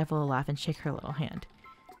simply stifle a laugh and shake her little hand.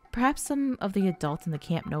 Perhaps some of the adults in the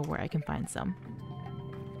camp know where I can find some.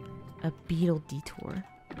 A beetle detour.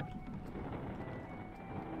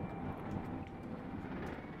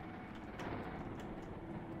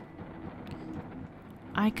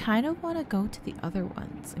 I kind of want to go to the other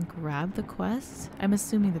ones and grab the quest. I'm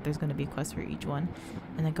assuming that there's going to be a quest for each one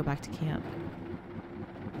and then go back to camp.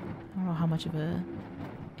 I don't know how much of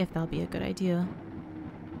if that'll be a good idea.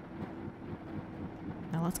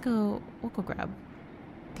 Now let's go, we'll go grab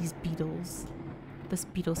these beetles. This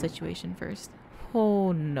beetle situation first.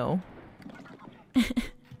 Oh no.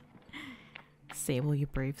 Sable, you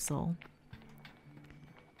brave soul.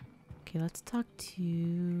 Okay, let's talk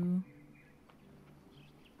to...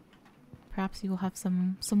 Perhaps you will have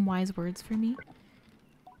some wise words for me.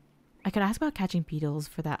 I could ask about catching beetles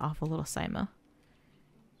for that awful little Sima.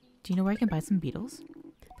 Do you know where I can buy some beetles?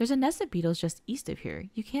 There's a nest of beetles just east of here.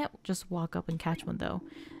 You can't just walk up and catch one though.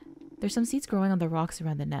 There's some seeds growing on the rocks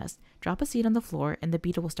around the nest. Drop a seed on the floor and the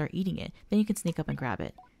beetle will start eating it. Then you can sneak up and grab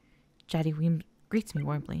it. Jaddy greets me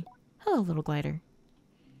warmly. Hello, little glider.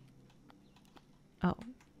 Oh.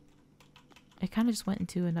 It kind of just went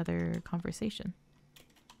into another conversation.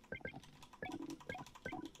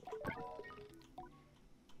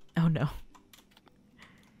 Oh no.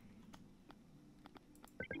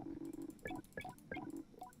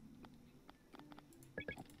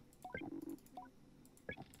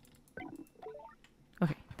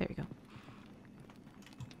 Okay, there we go.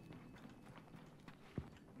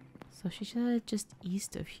 So she said just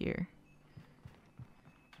east of here.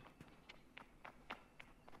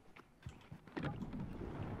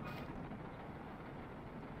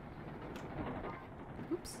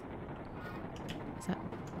 Oops. Is that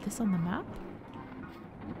this on the map?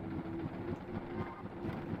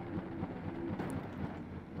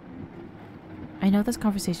 I know this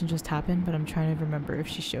conversation just happened, but I'm trying to remember if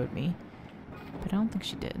she showed me. But I don't think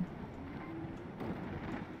she did.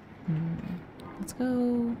 Let's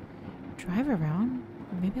go drive around.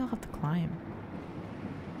 Or maybe I'll have to climb.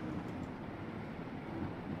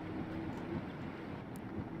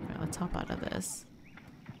 Alright, let's hop out of this.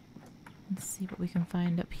 Let's see what we can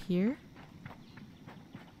find up here.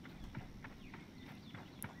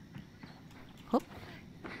 Oh.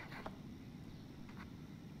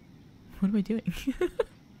 What am I doing?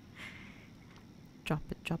 Drop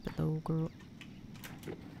it low, girl.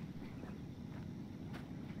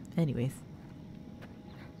 Anyways.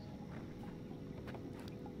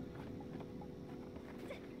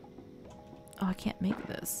 Oh, I can't make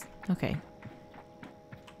this. Okay.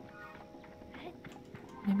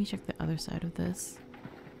 Maybe check the other side of this.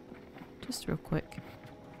 Just real quick.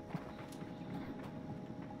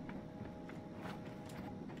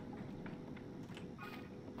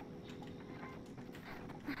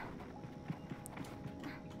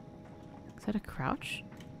 Is that a crouch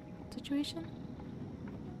situation?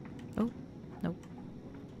 Oh, nope.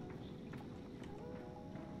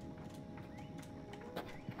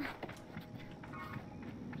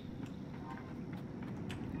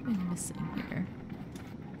 What am I missing here?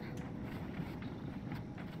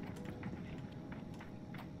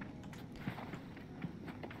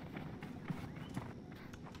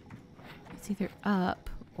 It's either up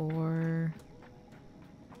or...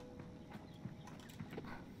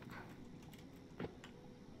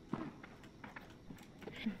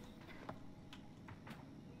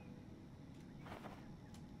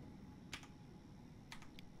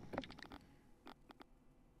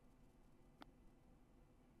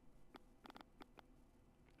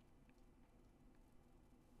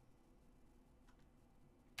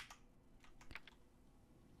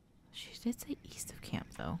 She did say east of camp,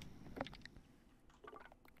 though.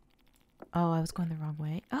 Oh, I was going the wrong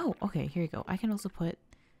way. Oh, okay, here you go. I can also put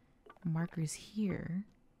markers here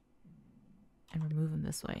and remove them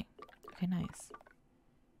this way. Okay, nice.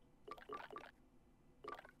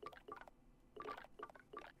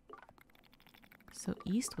 So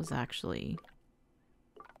east was actually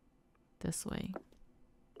this way.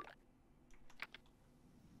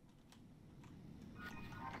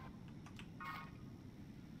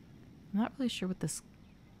 I'm not really sure what this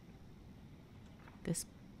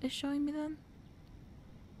is showing me then.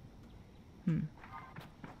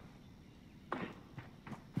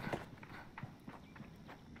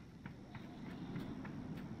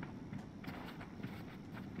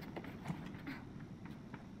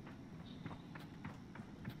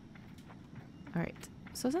 Alright,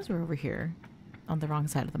 so since we're over here on the wrong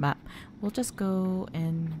side of the map, we'll just go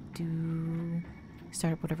and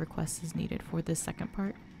start up whatever quest is needed for this second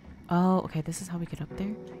part. Oh, okay, this is how we get up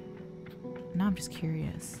there? Now I'm just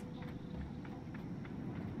curious.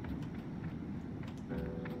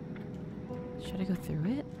 Should I go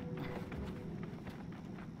through it?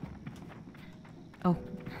 Oh,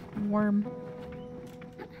 worm.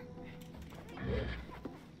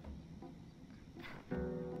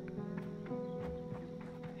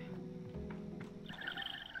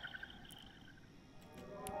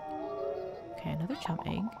 Okay, another chump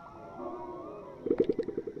egg.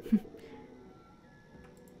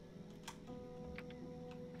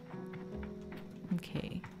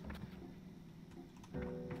 Okay.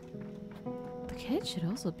 The kid should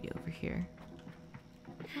also be over here.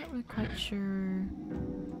 Not really quite sure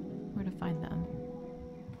where to find them.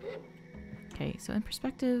 Okay, so in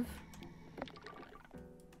perspective,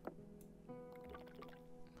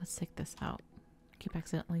 let's take this out. Keep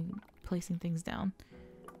accidentally placing things down.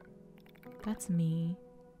 That's me.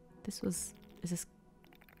 This was... Is this...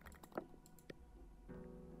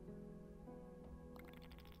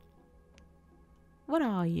 What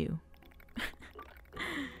are you?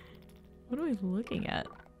 What am I looking at?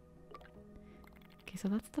 Okay, so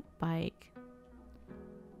that's the bike.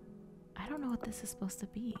 I don't know what this is supposed to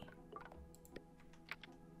be.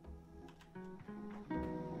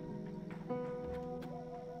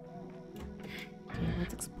 Okay,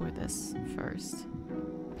 let's explore this first.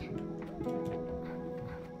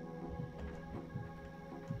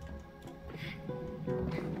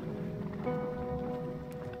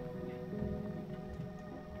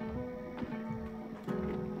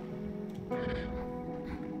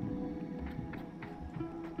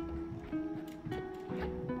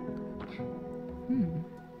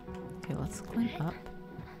 Okay, let's climb up.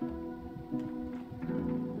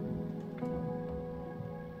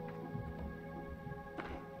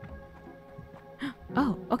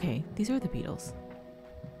 Oh, okay. These are the beetles.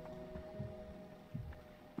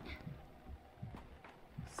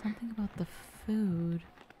 Something about the food.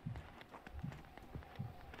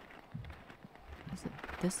 Is it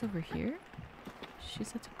this over here? She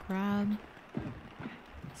said to grab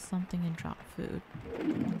something and drop food.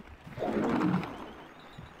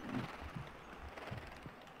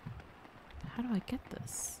 How do I get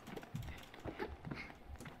this?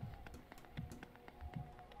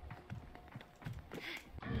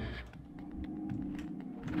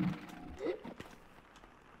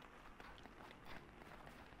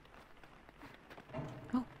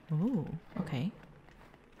 Oh, ooh, okay.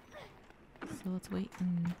 So let's wait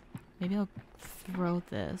and maybe I'll throw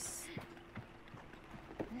this.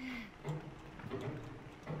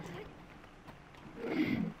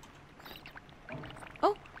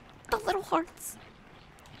 Oh, the little hearts.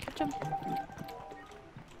 Catch them.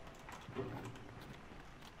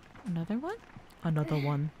 Another one? Another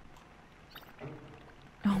one.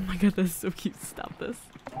 Oh my god, that's so cute. Stop this.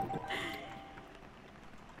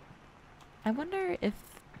 I wonder if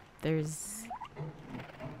there's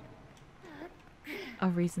a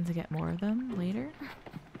reason to get more of them later.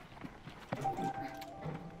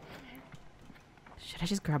 Should I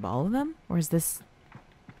just grab all of them? Or is this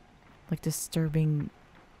like disturbing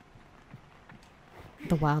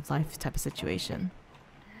the wildlife type of situation?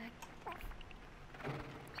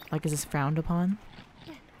 Like, is this frowned upon?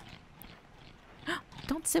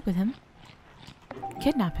 Don't sit with him.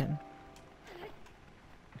 Kidnap him.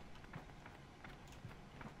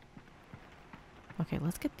 Okay,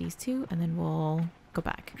 let's get these two and then we'll go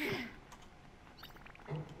back.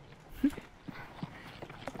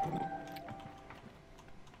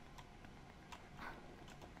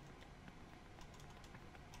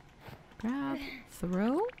 Grab,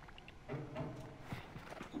 throw.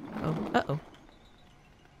 Oh, uh-oh.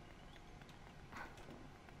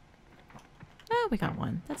 Oh, we got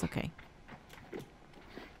one. That's okay.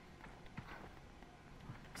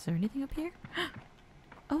 Is there anything up here?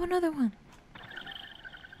 Oh, another one!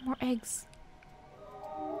 More eggs.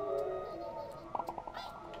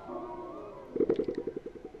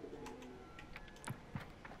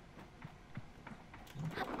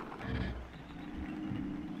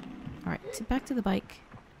 Alright, so back to the bike.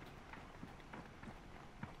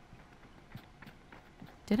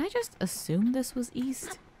 Did I just assume this was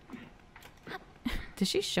east? Did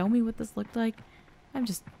she show me what this looked like? I'm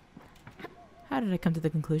just... How did I come to the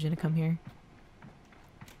conclusion to come here?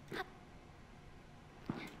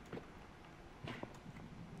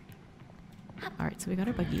 Alright, so we got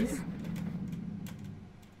our buggies.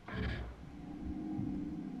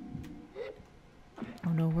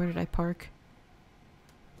 Oh no, where did I park?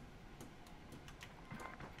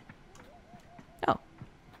 Oh.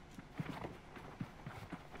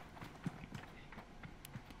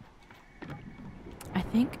 I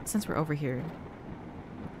think since we're over here,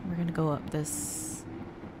 we're gonna go up this...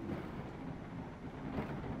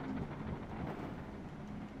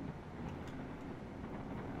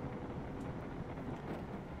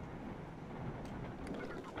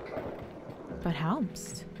 But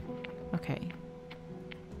Helmst. Okay.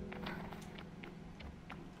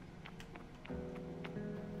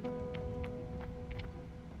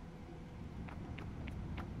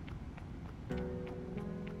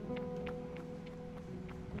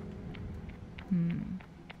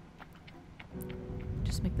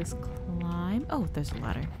 Just make this climb. Oh, there's a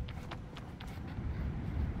ladder.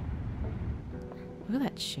 Look at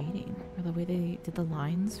that shading. Or the way they did the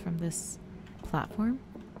lines from this platform.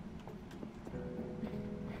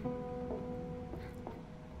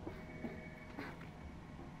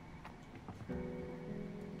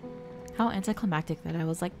 How anticlimactic that I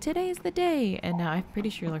was like, today's the day, and now I'm pretty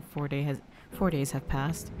sure like 4 days have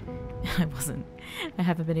passed. I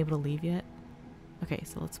haven't been able to leave yet. Okay,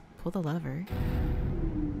 so let's pull the lever.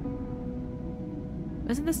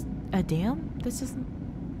 Isn't this a dam? This isn't...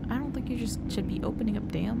 I don't think you just should be opening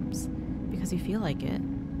up dams because you feel like it.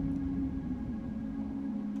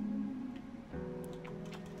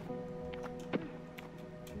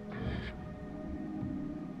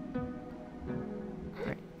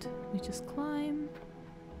 Just climb.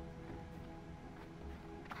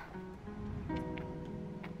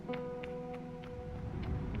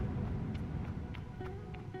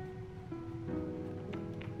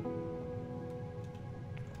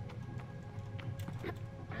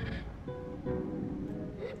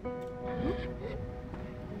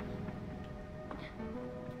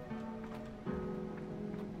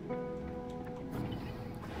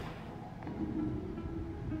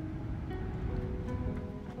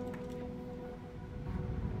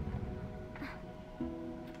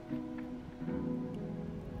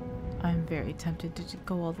 I'm very tempted to just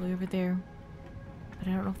go all the way over there, but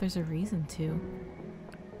I don't know if there's a reason to.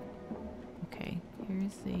 Okay,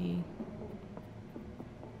 here's the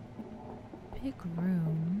big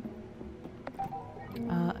room.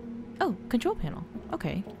 Oh, control panel.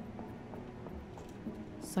 Okay.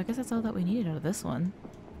 So I guess that's all that we needed out of this one.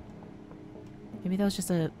 Maybe that was just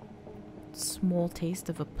a small taste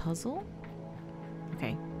of a puzzle?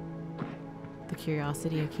 Okay. The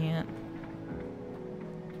curiosity, I can't.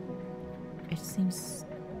 It seems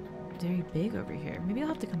very big over here. Maybe I'll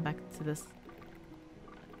have to come back to this.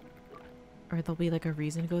 Or there'll be like a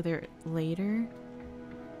reason to go there later.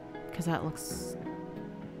 Because that looks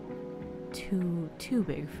too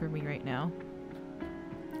big for me right now.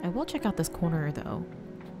 I will check out this corner though.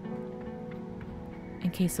 In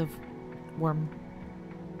case of worm.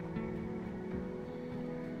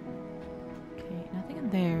 Okay, nothing in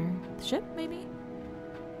there. The ship maybe?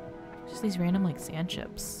 Just these random like sand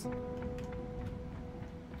ships.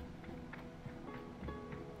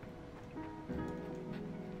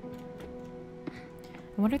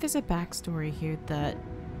 I wonder if there's a backstory here that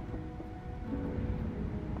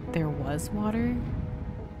there was water,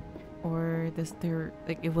 or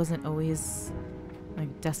like it wasn't always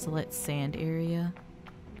like desolate sand area.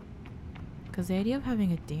 Because the idea of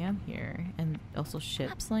having a dam here and also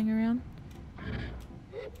ships laying around.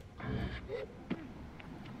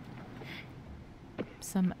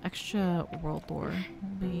 Some extra world lore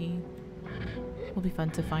will be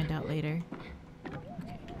fun to find out later.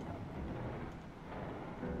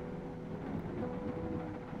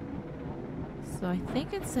 So I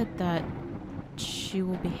think it said that she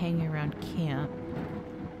will be hanging around camp.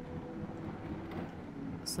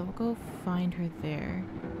 So we'll go find her there.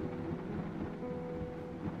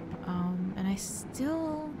 And I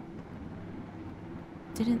still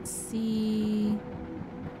didn't see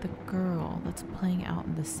the girl that's playing out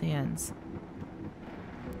in the sands.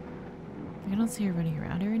 I don't see her running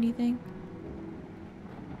around or anything.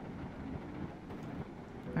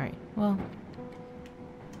 Alright, well,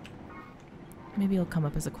 maybe it'll come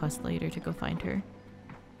up as a quest later to go find her.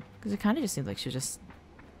 Because it kind of just seems like she was just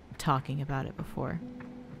talking about it before.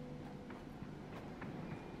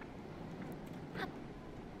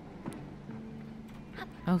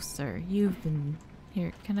 Oh, sir, you've been...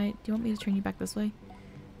 Here, do you want me to turn you back this way?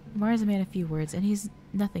 Mara's a man of few words, and he's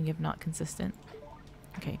nothing if not consistent.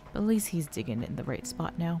 Okay, but at least he's digging in the right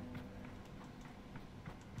spot now.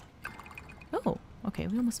 Oh, okay,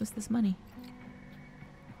 we almost missed this money.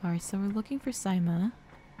 Alright, so we're looking for Saima.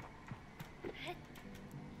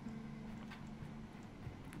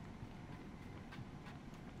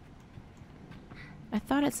 I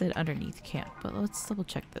thought it said underneath camp, but let's double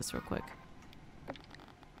check this real quick.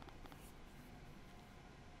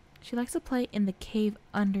 She likes to play in the cave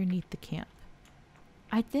underneath the camp.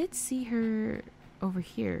 I did see her over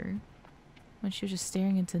here when she was just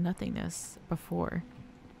staring into nothingness before.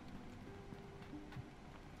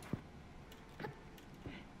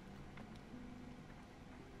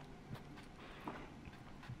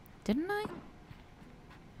 Didn't I?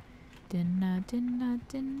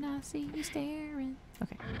 Didn't I see you staring?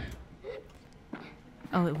 Okay.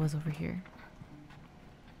 Oh, it was over here.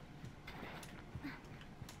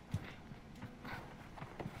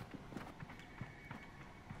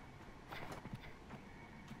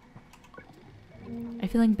 I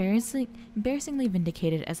feel embarrassingly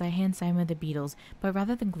vindicated as I hand Simon the beetles, but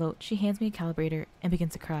rather than gloat, she hands me a calibrator and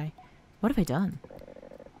begins to cry. What have I done?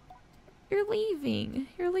 You're leaving.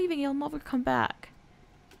 You're leaving. You'll never come back.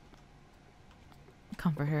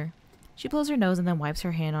 Comfort her. She blows her nose and then wipes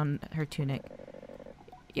her hand on her tunic.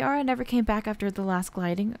 Yara never came back after the last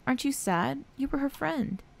gliding. Aren't you sad? You were her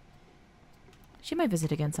friend. She might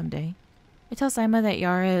visit again someday. I tell Saima that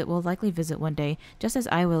Yara will likely visit one day, just as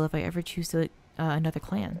I will if I ever choose to another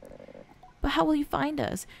clan. But how will you find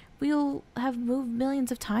us? We'll have moved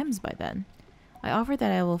millions of times by then. I offer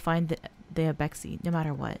that I will find the Abexi, no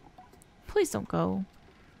matter what. Please don't go.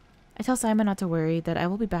 I tell Saima not to worry, that I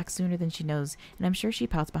will be back sooner than she knows, and I'm sure she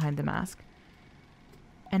pouts behind the mask.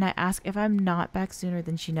 And I ask if I'm not back sooner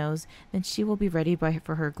than she knows, then she will be ready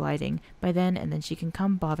for her gliding by then, and then she can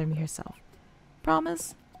come bother me herself.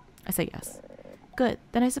 Promise? I say yes. Good,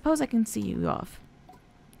 then I suppose I can see you off.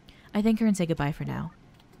 I thank her and say goodbye for now.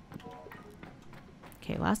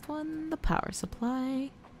 Okay, last one, the power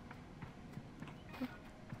supply. Where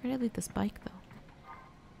did I leave this bike, though?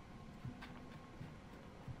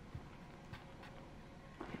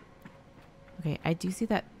 Okay, I do see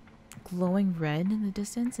that glowing red in the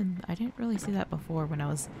distance, and I didn't really see that before when I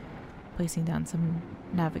was placing down some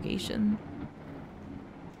navigation.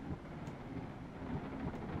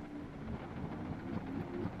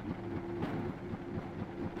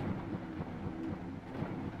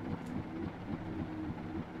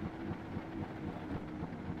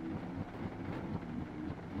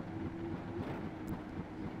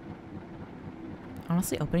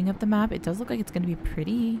 Honestly, opening up the map, it does look like it's going to be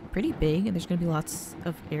pretty big, and there's going to be lots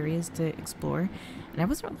of areas to explore. And I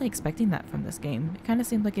wasn't really expecting that from this game. It kind of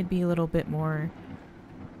seemed like it'd be a little bit more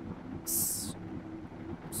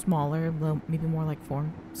smaller, maybe more like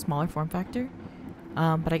smaller form factor.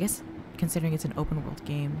 But I guess considering it's an open world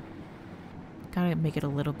game, kind of make it a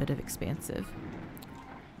little bit of expansive.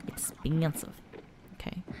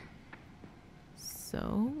 Okay.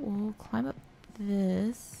 So we'll climb up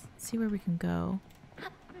this, see where we can go.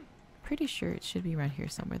 Pretty sure it should be around here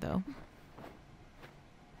somewhere, though.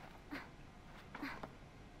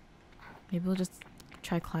 Maybe we'll just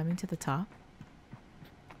try climbing to the top.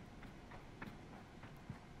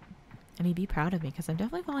 I mean, be proud of me, because I'm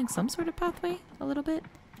definitely following some sort of pathway a little bit.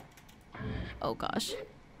 Oh gosh.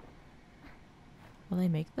 Will I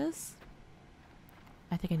make this?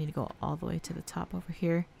 I think I need to go all the way to the top over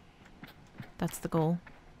here. That's the goal.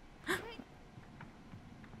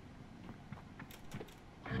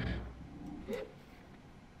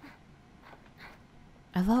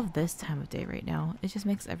 I love this time of day right now. It just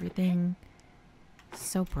makes everything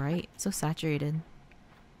so bright, so saturated.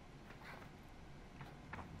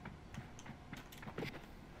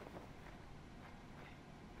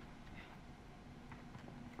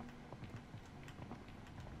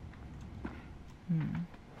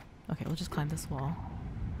 Okay, we'll just climb this wall.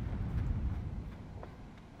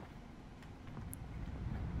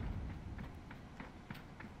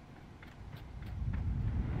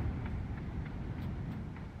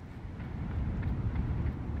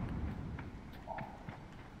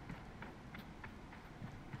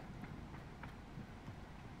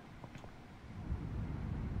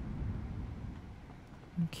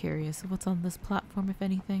 I'm curious of what's on this platform, if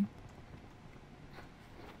anything.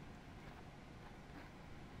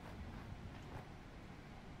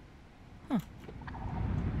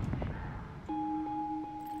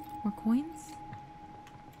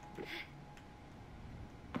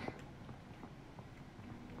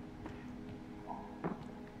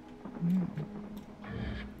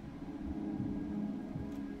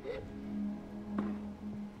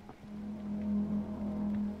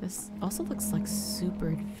 This also looks like super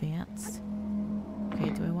advanced. Okay,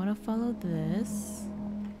 do I want to follow this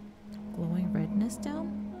glowing redness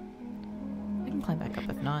down? I can climb back up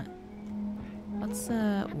if not. Let's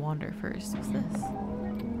wander first. What's this?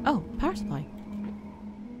 Oh, power supply.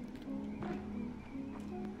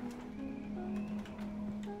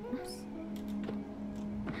 Oops.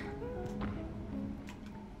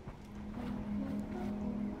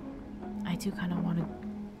 I do kind of want to...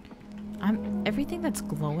 everything that's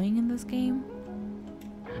glowing in this game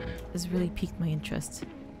has really piqued my interest.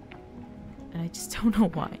 And I just don't know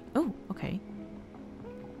why. Oh, okay.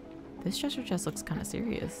 This treasure chest looks kind of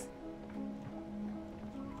serious.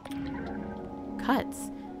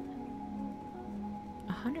 Cuts.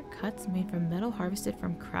 100 cuts made from metal harvested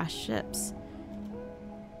from crashed ships.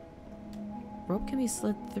 Rope can be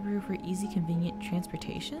slid through for easy, convenient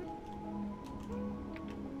transportation?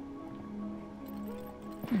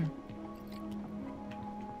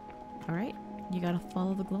 Alright, you gotta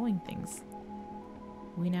follow the glowing things.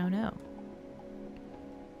 We now know.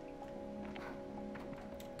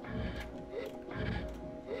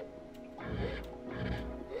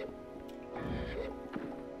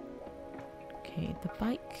 Okay, the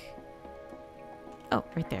bike. Oh,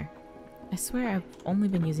 right there. I swear I've only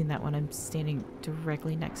been using that when I'm standing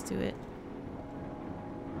directly next to it.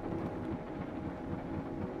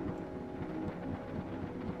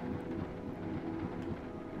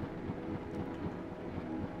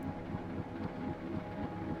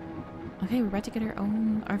 Okay, we're about to get our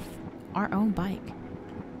own bike.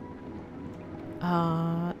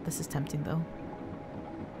 This is tempting though.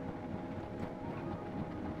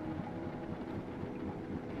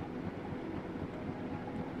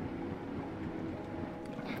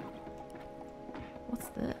 What's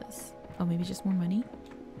this? Oh, maybe just more money?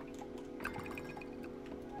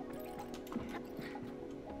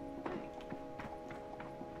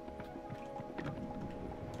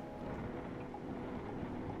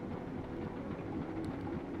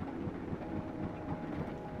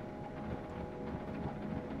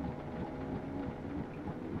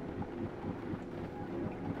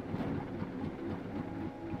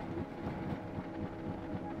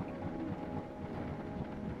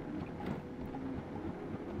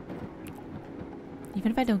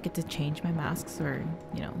 Even if I don't get to change my masks or,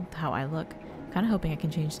 you know, how I look, I'm kind of hoping I can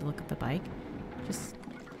change the look of the bike. Just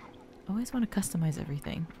always want to customize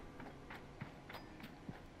everything.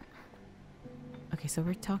 Okay, so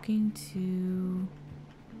we're talking to...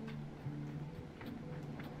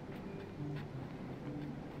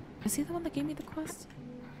 Is he the one that gave me the quest?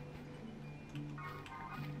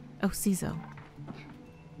 Oh, Cizo.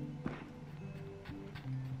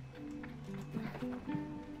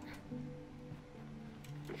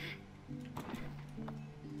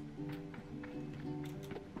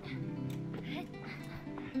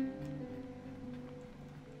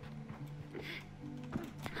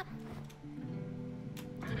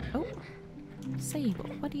 Oh, Sable,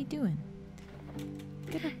 what are you doing?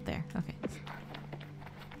 Get up there. Okay.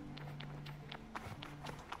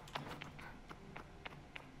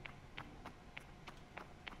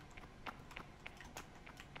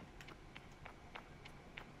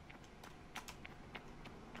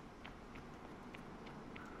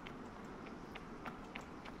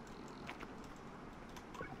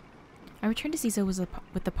 I return to Cizo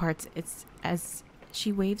with the parts. It's as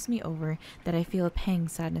she waves me over that I feel a pang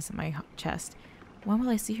sadness in my chest. When will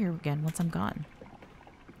I see her again once I'm gone?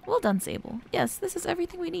 Well done, Sable. Yes, this is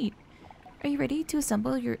everything we need. Are you ready to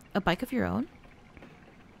assemble a bike of your own?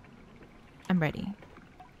 I'm ready.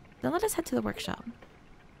 Then let us head to the workshop.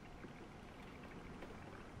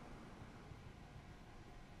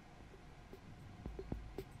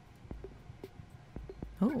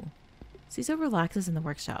 Oh. Cizo relaxes in the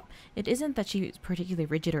workshop. It isn't that she is particularly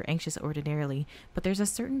rigid or anxious ordinarily, but there's a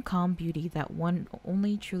certain calm beauty that one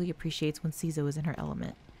only truly appreciates when Cizo is in her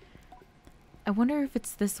element. I wonder if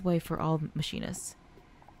it's this way for all machinists.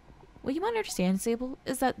 What you might understand, Sable,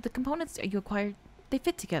 is that the components you acquire, they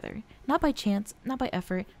fit together. Not by chance, not by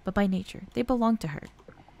effort, but by nature. They belong to her.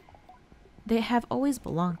 They have always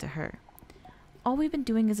belonged to her. All we've been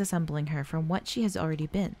doing is assembling her from what she has already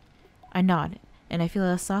been. I nod, and I feel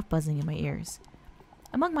a soft buzzing in my ears.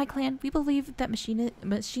 Among my clan, we believe that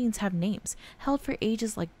machines have names, held for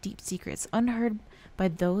ages like deep secrets, unheard by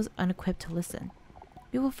those unequipped to listen.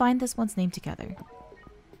 We will find this one's name together.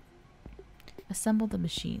 Assemble the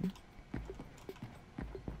machine.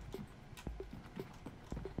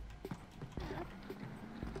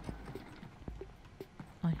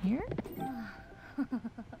 On here?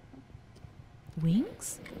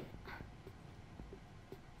 Wings?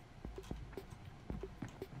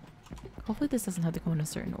 Hopefully this doesn't have to go in a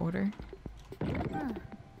certain order.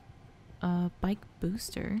 Bike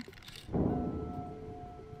booster.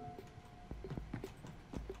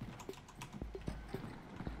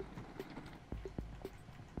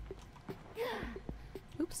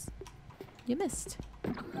 Oops. You missed.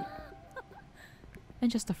 And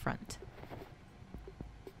just the front.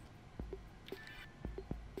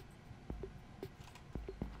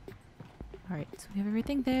 Alright, so we have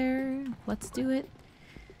everything there. Let's do it.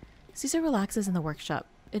 Caesar relaxes in the workshop.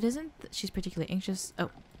 It isn't that she's particularly anxious. Oh.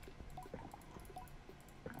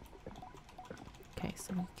 Okay,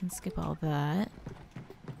 so we can skip all that.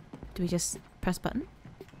 Do we just press button?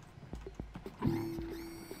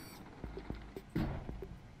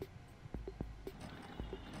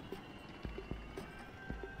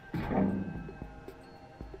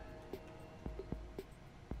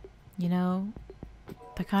 You know,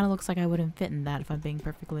 that kind of looks like I wouldn't fit in that if I'm being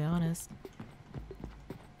perfectly honest.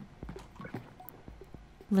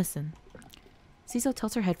 Listen. Cecil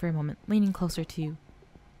tilts her head for a moment, leaning closer to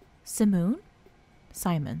Simoon?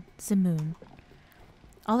 Simon. Simoon.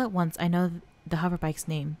 All at once, I know the hoverbike's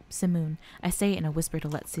name, Simoon. I say it in a whisper to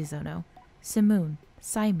let Cecil know. Simoon.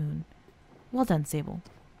 Simoon. Well done, Sable.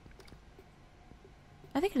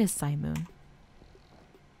 I think it is Simoon.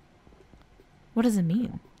 What does it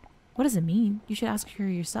mean? What does it mean? You should ask her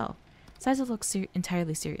yourself. Sizel looks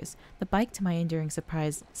entirely serious. The bike, to my enduring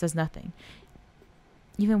surprise, says nothing,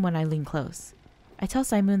 even when I lean close. I tell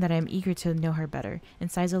Simoon that I am eager to know her better,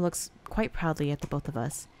 and Sizel looks quite proudly at the both of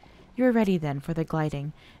us. You are ready, then, for the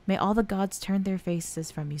gliding. May all the gods turn their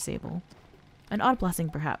faces from you, Sable. An odd blessing,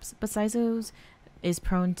 perhaps, but Sizel's is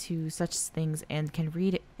prone to such things and can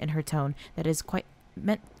read in her tone that is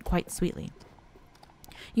meant quite sweetly.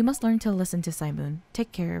 You must learn to listen to Simoon.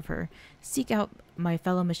 Take care of her. Seek out my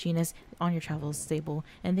fellow machinists on your travels, Sable,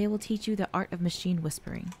 and they will teach you the art of machine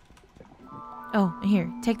whispering. Oh, and here,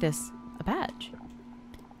 take this. A badge.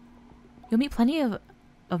 You'll meet plenty of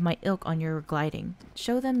my ilk on your gliding.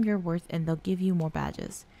 Show them your worth and they'll give you more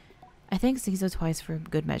badges. I thank Zizo twice for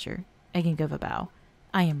good measure. I can give a bow.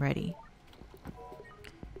 I am ready.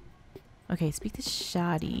 Okay, speak to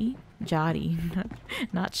Shoddy. Jotty.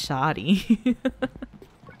 Not Shoddy.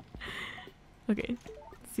 Okay,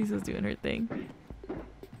 Cecil's doing her thing.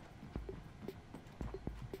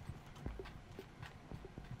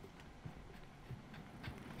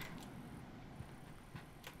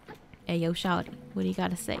 Hey, yo, Shoddy, what do you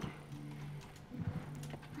gotta say?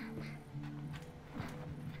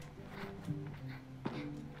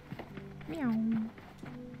 Meow.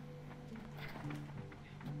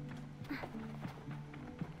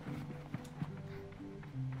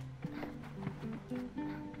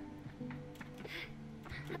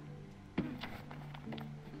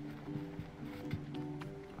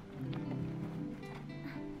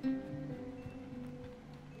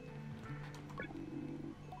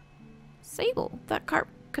 Sable, that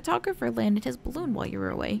cartographer landed his balloon while you were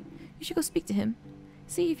away. You should go speak to him.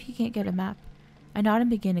 See if he can't get a map. I nod and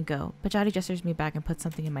begin to go, but Jotty gestures me back and puts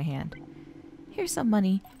something in my hand. Here's some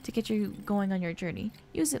money to get you going on your journey.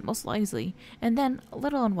 Use it most wisely, and then a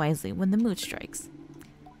little unwisely when the mood strikes.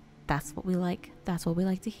 That's what we like. That's what we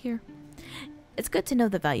like to hear. It's good to know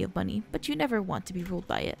the value of money, but you never want to be ruled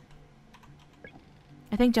by it.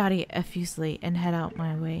 I thank Jotty effusively and head out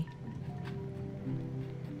my way.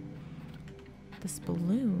 This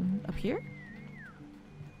balloon up here?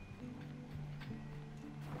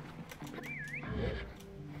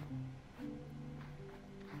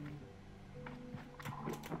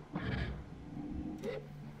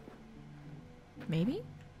 Maybe?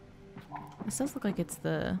 This does look like it's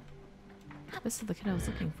the... This is the kid I was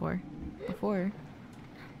looking for before.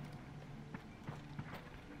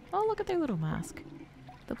 Oh, look at their little mask.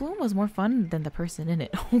 The balloon was more fun than the person in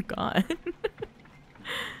it. Oh god.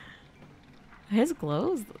 His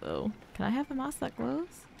glows, though. Can I have a mask that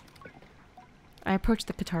glows? I approach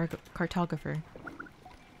the cartographer.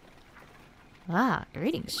 Ah,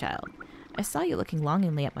 greetings, child. I saw you looking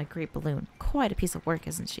longingly at my great balloon. Quite a piece of work,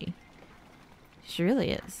 isn't she? She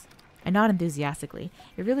really is. I nod enthusiastically.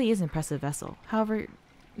 It really is an impressive vessel. However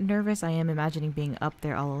nervous I am imagining being up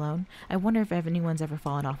there all alone, I wonder if anyone's ever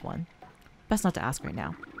fallen off one. Best not to ask right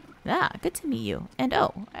now. Ah, good to meet you. And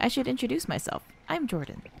oh, I should introduce myself. I'm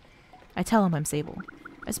Jordan. I tell him I'm Sable.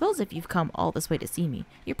 I suppose if you've come all this way to see me,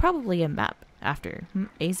 you're probably a map after.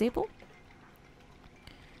 A Sable?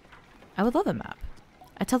 I would love a map.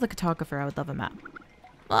 I tell the cartographer I would love a map.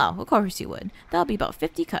 Well, of course you would. That'll be about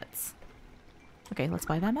 50 cuts. Okay, let's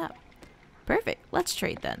buy that map. Perfect. Let's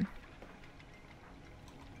trade then.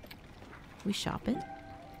 We shop it?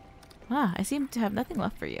 Ah, I seem to have nothing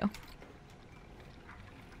left for you.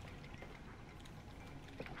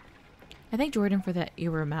 I thank Jordan for that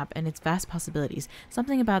Euro map and its vast possibilities.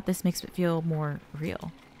 Something about this makes it feel more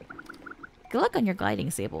real. Good luck on your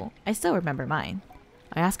gliding, Sable. I still remember mine.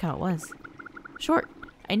 I asked how it was. Short.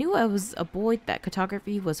 I knew I was a boy that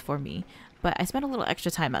cartography was for me, but I spent a little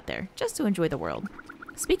extra time out there, just to enjoy the world.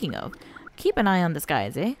 Speaking of, keep an eye on the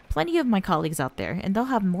skies, eh? Plenty of my colleagues out there, and they'll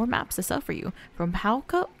have more maps to sell for you, from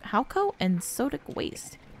Halco and Sodic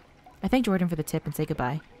Waste. I thank Jordan for the tip and say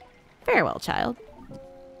goodbye. Farewell, child.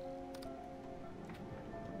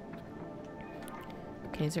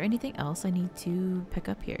 Okay, is there anything else I need to pick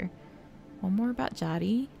up here? One more about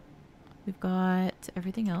Jotty. We've got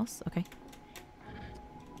everything else. Okay.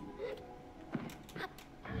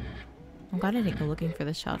 I'm glad I didn't go looking for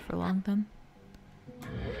this child for long then.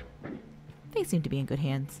 They seem to be in good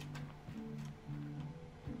hands.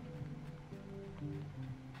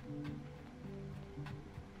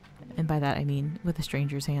 And by that I mean with a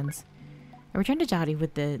stranger's hands. I return to Jotty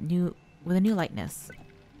with a new lightness.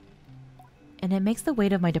 And it makes the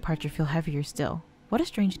weight of my departure feel heavier still. What a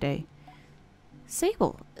strange day.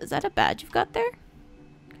 Sable, is that a badge you've got there?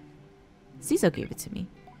 Ciso gave it to me.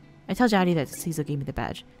 I tell Jotty that Ciso gave me the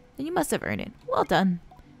badge. Then you must have earned it. Well done.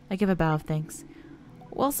 I give a bow of thanks.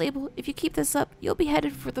 Well, Sable, if you keep this up, you'll be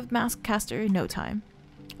headed for the mask caster in no time.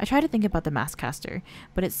 I try to think about the mask caster,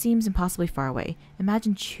 but it seems impossibly far away.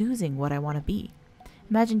 Imagine choosing what I want to be.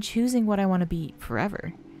 Imagine choosing what I want to be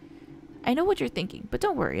forever. I know what you're thinking, but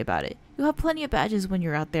don't worry about it. You'll have plenty of badges when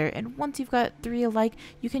you're out there, and once you've got 3 alike,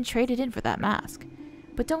 you can trade it in for that mask.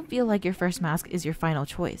 But don't feel like your first mask is your final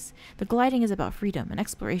choice. The gliding is about freedom and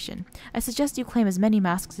exploration. I suggest you claim as many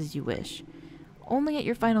masks as you wish. Only at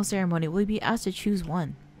your final ceremony will you be asked to choose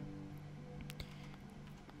one.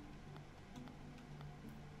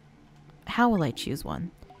 How will I choose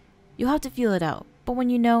one? You'll have to feel it out, but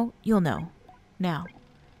when you know, you'll know. Now.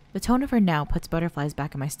 The tone of her now puts butterflies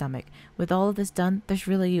back in my stomach. With all of this done, there's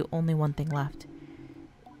really only one thing left.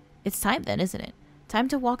 It's time then, isn't it? Time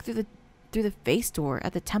to walk through the face door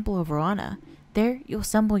at the Temple of Rana. There, you'll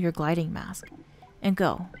assemble your gliding mask. And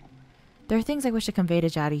go. There are things I wish to convey to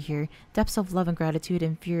Jotty here, depths of love and gratitude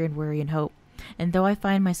and fear and worry and hope. And though I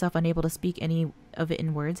find myself unable to speak any of it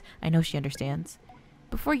in words, I know she understands.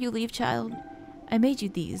 Before you leave, child, I made you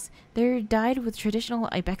these. They're dyed with traditional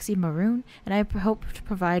Ibexi maroon, and I hope to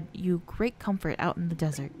provide you great comfort out in the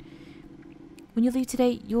desert. When you leave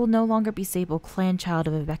today, you will no longer be Sable, clan child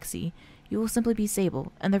of Ibexi. You will simply be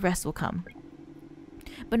Sable, and the rest will come.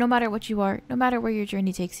 But no matter what you are, no matter where your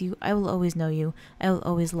journey takes you, I will always know you. I will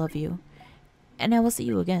always love you. And I will see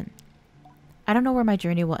you again. I don't know where my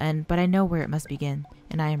journey will end, but I know where it must begin,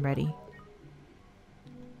 and I am ready.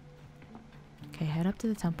 Okay, head up to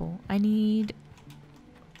the temple. I need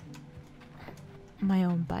my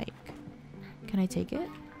own bike. Can I take it?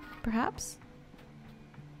 Perhaps?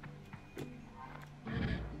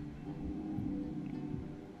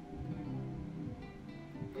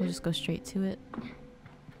 We'll just go straight to it. I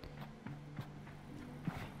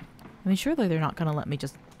mean, surely they're not gonna let me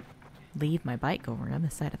just leave my bike over on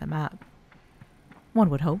this side of the map. One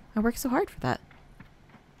would hope. I worked so hard for that.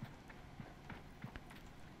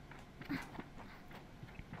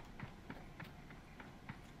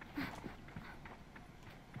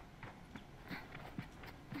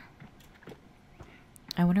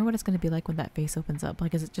 I wonder what it's going to be like when that face opens up.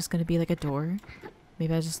 Like, is it just going to be like a door?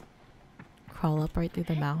 Maybe I just crawl up right through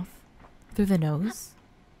the mouth? Through the nose?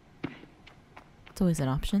 It's always an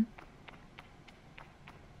option.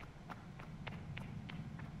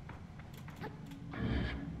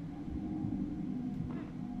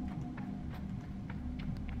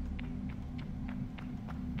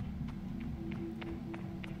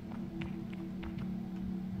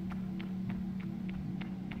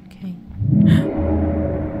 Okay.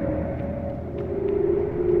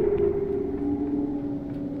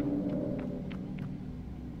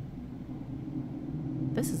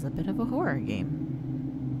 This is a bit of a horror game.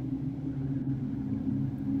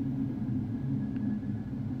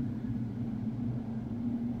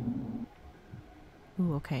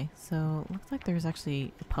 Ooh, okay. So, looks like there's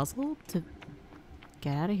actually a puzzle to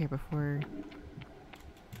get out of here before...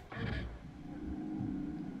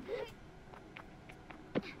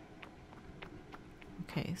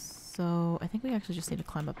 Okay, so I think we actually just need to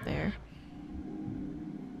climb up there.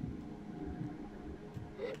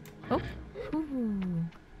 Oh! Ooh.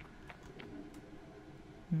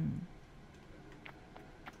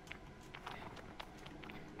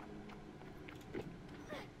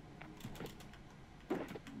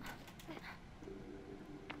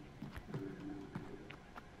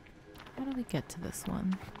 How do we get to this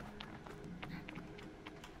one?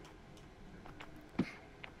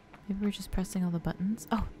 Maybe we're just pressing all the buttons.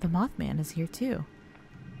 Oh, the Mothman is here too.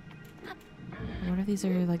 What if these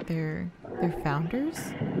are like their founders?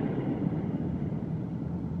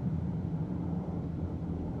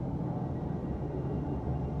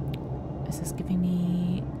 Is this giving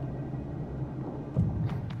me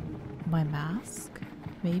my mask?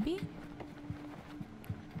 Maybe?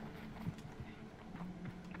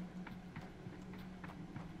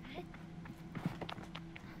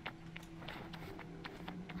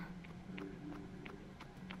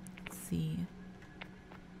 Let's see.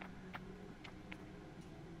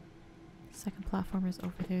 Second platform is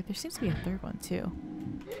over there. There seems to be a third one too.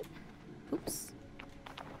 Oops.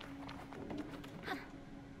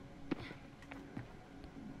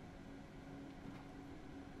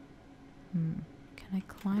 Can I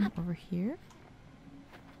climb over here?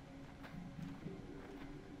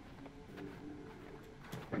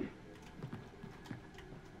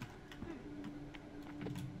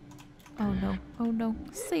 Oh no, oh no.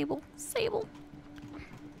 Sable, Sable!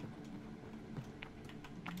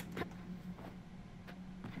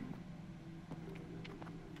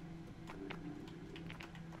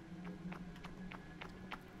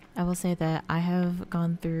 I will say that I have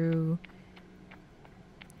gone through,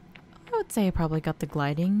 I would say I probably got the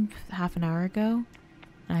gliding half an hour ago.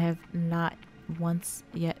 I have not once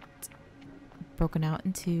yet broken out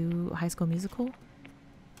into High School Musical.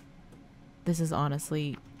 This is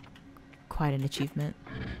honestly quite an achievement.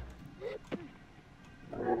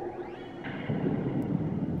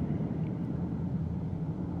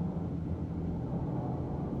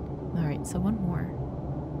 Alright, so one more.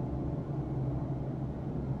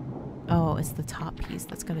 Oh, it's the top piece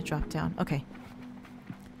that's gonna drop down. Okay.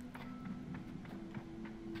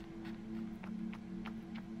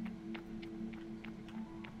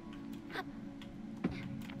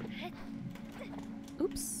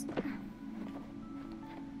 Oops.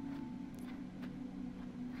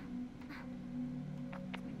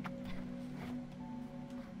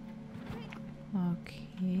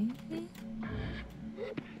 Okay.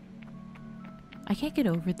 I can't get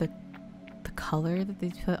over the color that they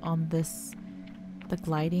put on this, the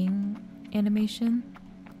gliding animation.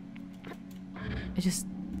 It just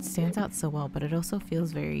stands out so well, but it also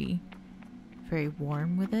feels very, very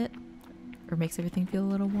warm with it, or makes everything feel a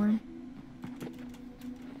little warm.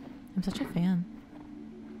 I'm such a fan.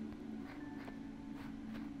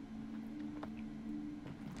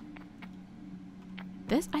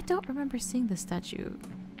 This, I don't remember seeing this statue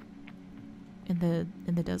in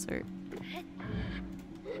the desert.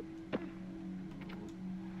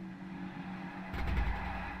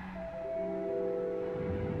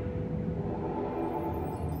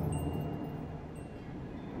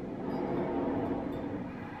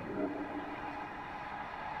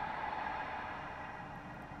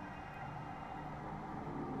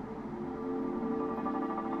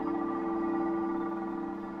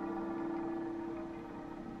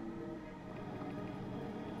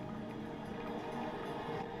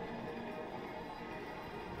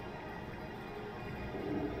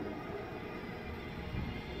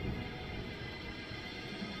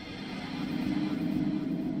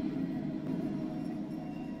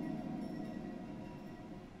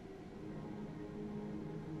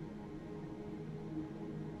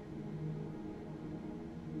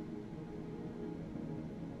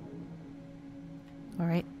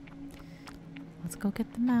 Alright, let's go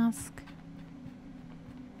get the mask.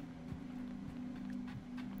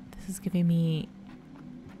 This is giving me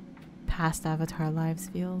past Avatar lives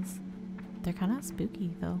feels. They're kind of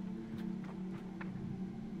spooky though.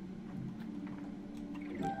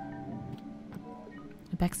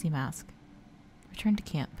 A Bexy mask. Return to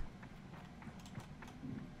camp.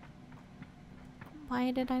 Why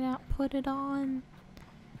did I not put it on?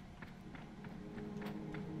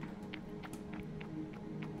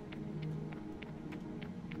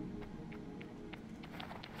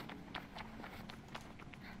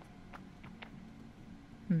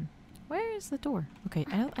 Where is the door? Okay,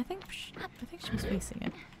 I think she was facing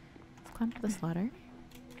it. Let's climb up this ladder.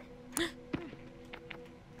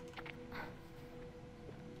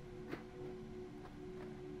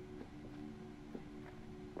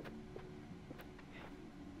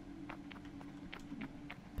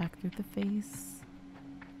 Back through the face.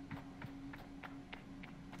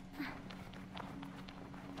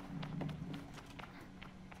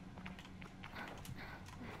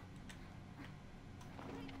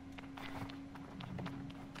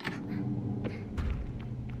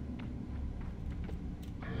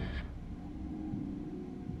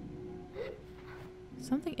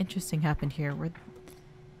 Something interesting happened here where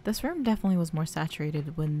this room definitely was more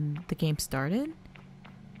saturated when the game started,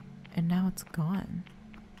 and now it's gone.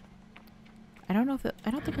 I don't know if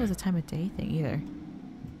I don't think it was a time of day thing either.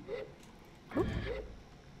 Oop.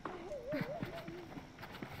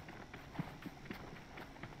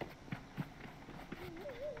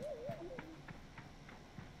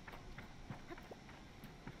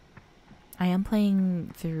 I am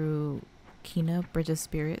playing through Kina Bridge of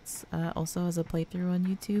Spirits also as a playthrough on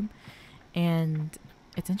YouTube, and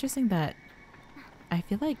it's interesting that I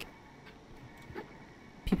feel like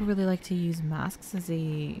people really like to use masks as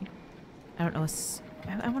a, I don't know,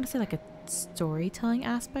 I want to say like a storytelling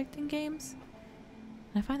aspect in games.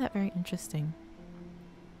 And I find that very interesting.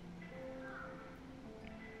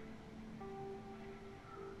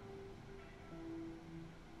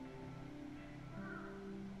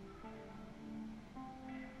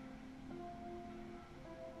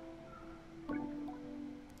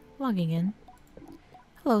 Logging in.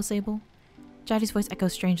 Hello, Sable. Jaddy's voice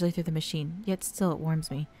echoes strangely through the machine, yet still it warms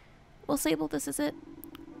me. Well, Sable, this is it.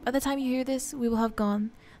 By the time you hear this, we will have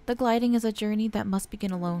gone. The gliding is a journey that must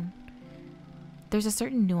begin alone. There's a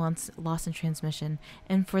certain nuance lost in transmission,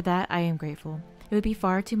 and for that I am grateful. It would be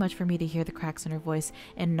far too much for me to hear the cracks in her voice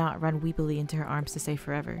and not run weepily into her arms to say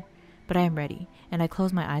forever. But I am ready, and I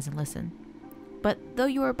close my eyes and listen. But though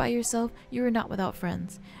you are by yourself, you are not without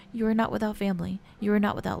friends. You are not without family. You are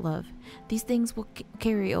not without love. These things will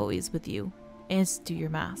carry always with you, as do your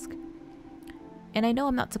mask. And I know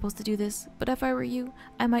I'm not supposed to do this, but if I were you,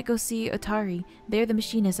 I might go see Utari. They're the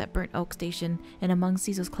machinist at Burnt Oak Station and among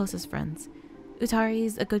Caesar's closest friends. Utari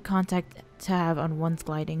is a good contact to have on one's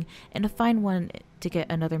gliding, and a fine one to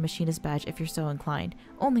get another machinist badge if you're so inclined.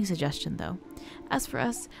 Only suggestion, though. As for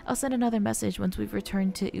us, I'll send another message once we've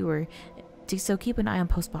returned to Ur, so keep an eye on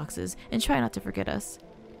post boxes, and try not to forget us.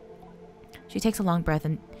 She takes a long breath,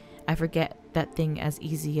 and I forget that thing as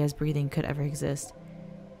easy as breathing could ever exist.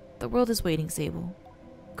 The world is waiting, Sable.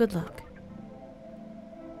 Good luck.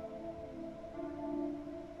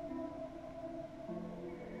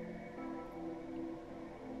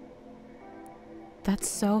 That's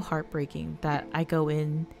so heartbreaking that I go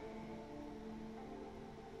in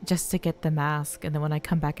just to get the mask, and then when I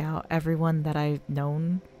come back out, everyone that I've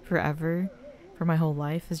known forever, for my whole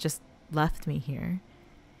life, has just left me here.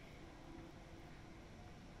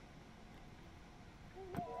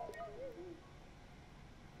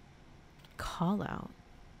 Call out.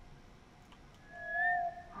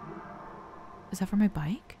 Is that for my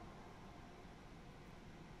bike?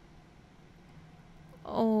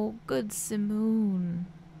 Oh, good Simoon.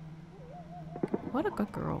 What a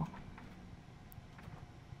good girl.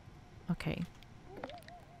 Okay.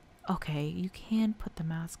 Okay, you can put the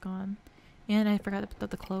mask on. And I forgot to put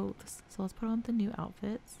the clothes. So let's put on the new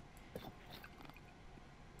outfits.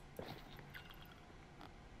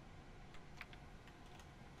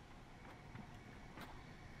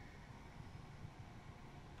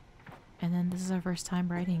 And then this is our first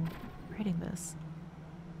time writing this.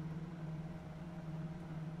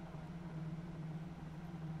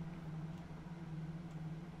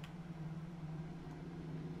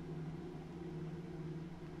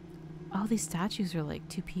 All these statues are like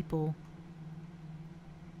two people.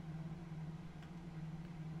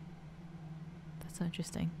 That's so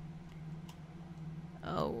interesting.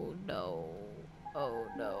 Oh no. Oh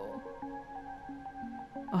no.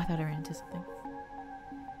 Oh, I thought I ran into something.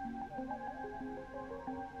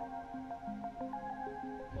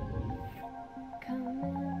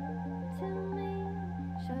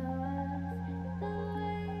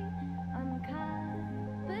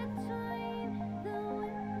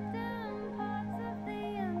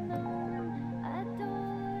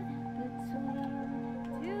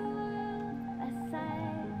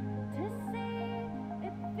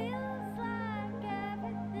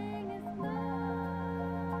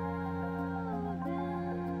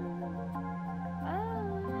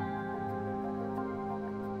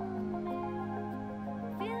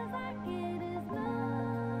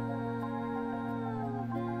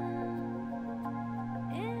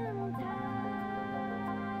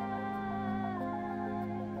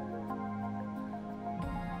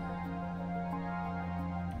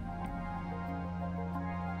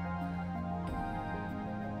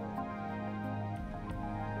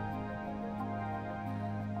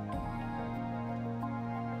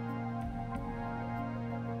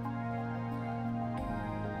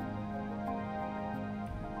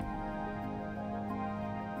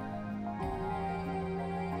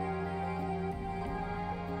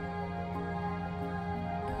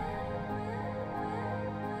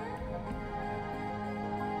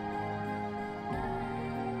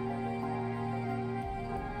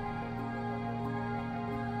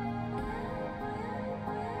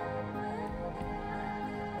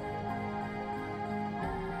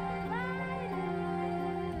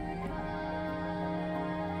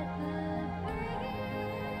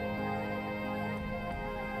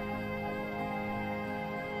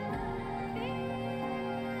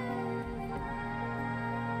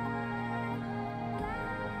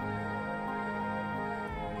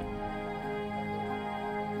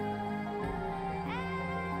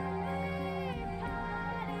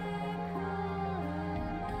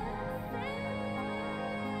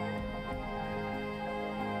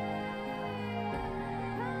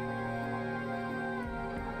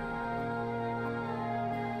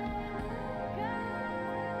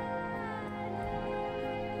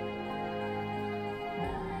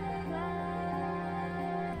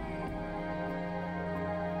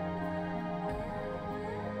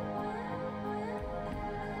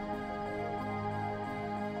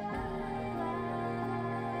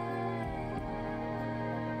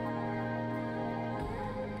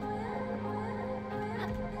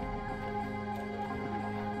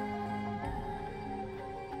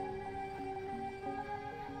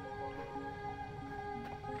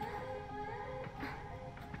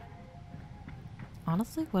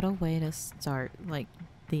 Honestly, what a way to start like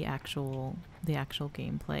the actual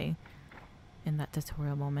gameplay in that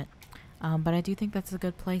tutorial moment. But I do think that's a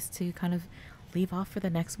good place to kind of leave off for the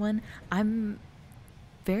next one. I'm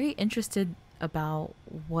very interested about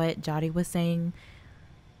what Jody was saying,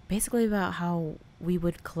 basically about how we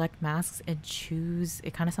would collect masks and choose.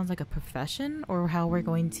 It kind of sounds like a profession, or how we're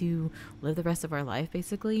going to live the rest of our life,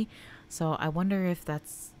 basically. So I wonder if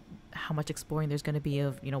that's how much exploring there's going to be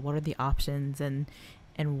of, what are the options, and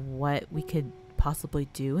what we could possibly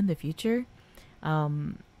do in the future.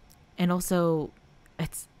 Um, and also,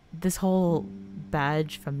 it's this whole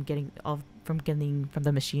badge from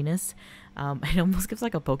the machinist. It almost gives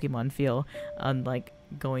like a Pokemon feel on like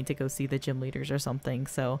going to go see the gym leaders or something.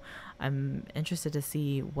 So I'm interested to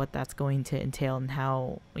see what that's going to entail, and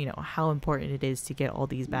how important it is to get all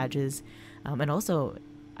these badges. And also,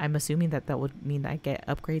 I'm assuming that would mean that I get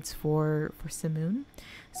upgrades for Simoon.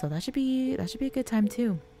 So that should be a good time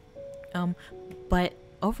too. Um, but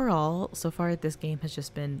overall, so far this game has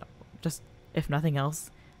just been, just if nothing else,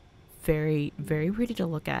 very very pretty to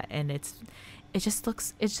look at, and it just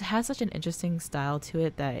has such an interesting style to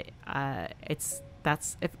it that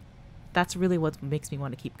that's really what makes me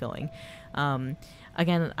want to keep going. Um,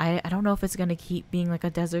 Again, I don't know if it's going to keep being like a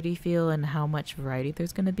deserty feel and how much variety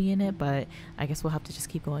there's going to be in it, but I guess we'll have to just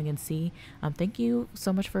keep going and see. Thank you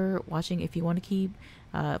so much for watching. If you want to keep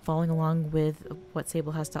following along with what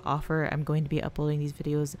Sable has to offer, I'm going to be uploading these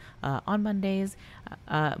videos on Mondays,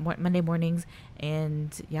 Monday mornings,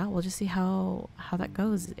 and yeah, we'll just see how that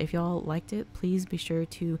goes. If y'all liked it, please be sure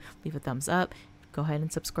to leave a thumbs up. Go ahead and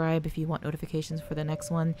subscribe if you want notifications for the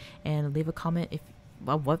next one, and leave a comment if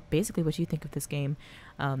what you think of this game.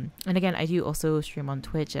 And again, I do also stream on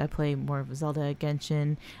Twitch. I play more of Zelda,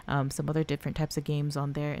 Genshin, some other different types of games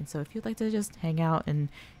on there. And so if you'd like to just hang out and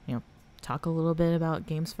talk a little bit about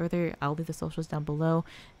games further, I'll leave the socials down below.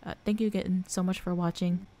 Thank you again so much for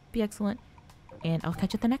watching. Be excellent, and I'll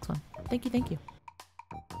catch you at the next one. Thank you. Thank you.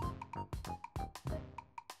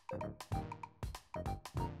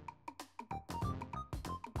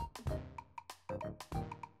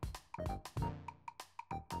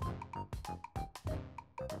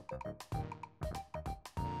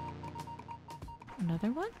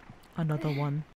 Another one? Another one.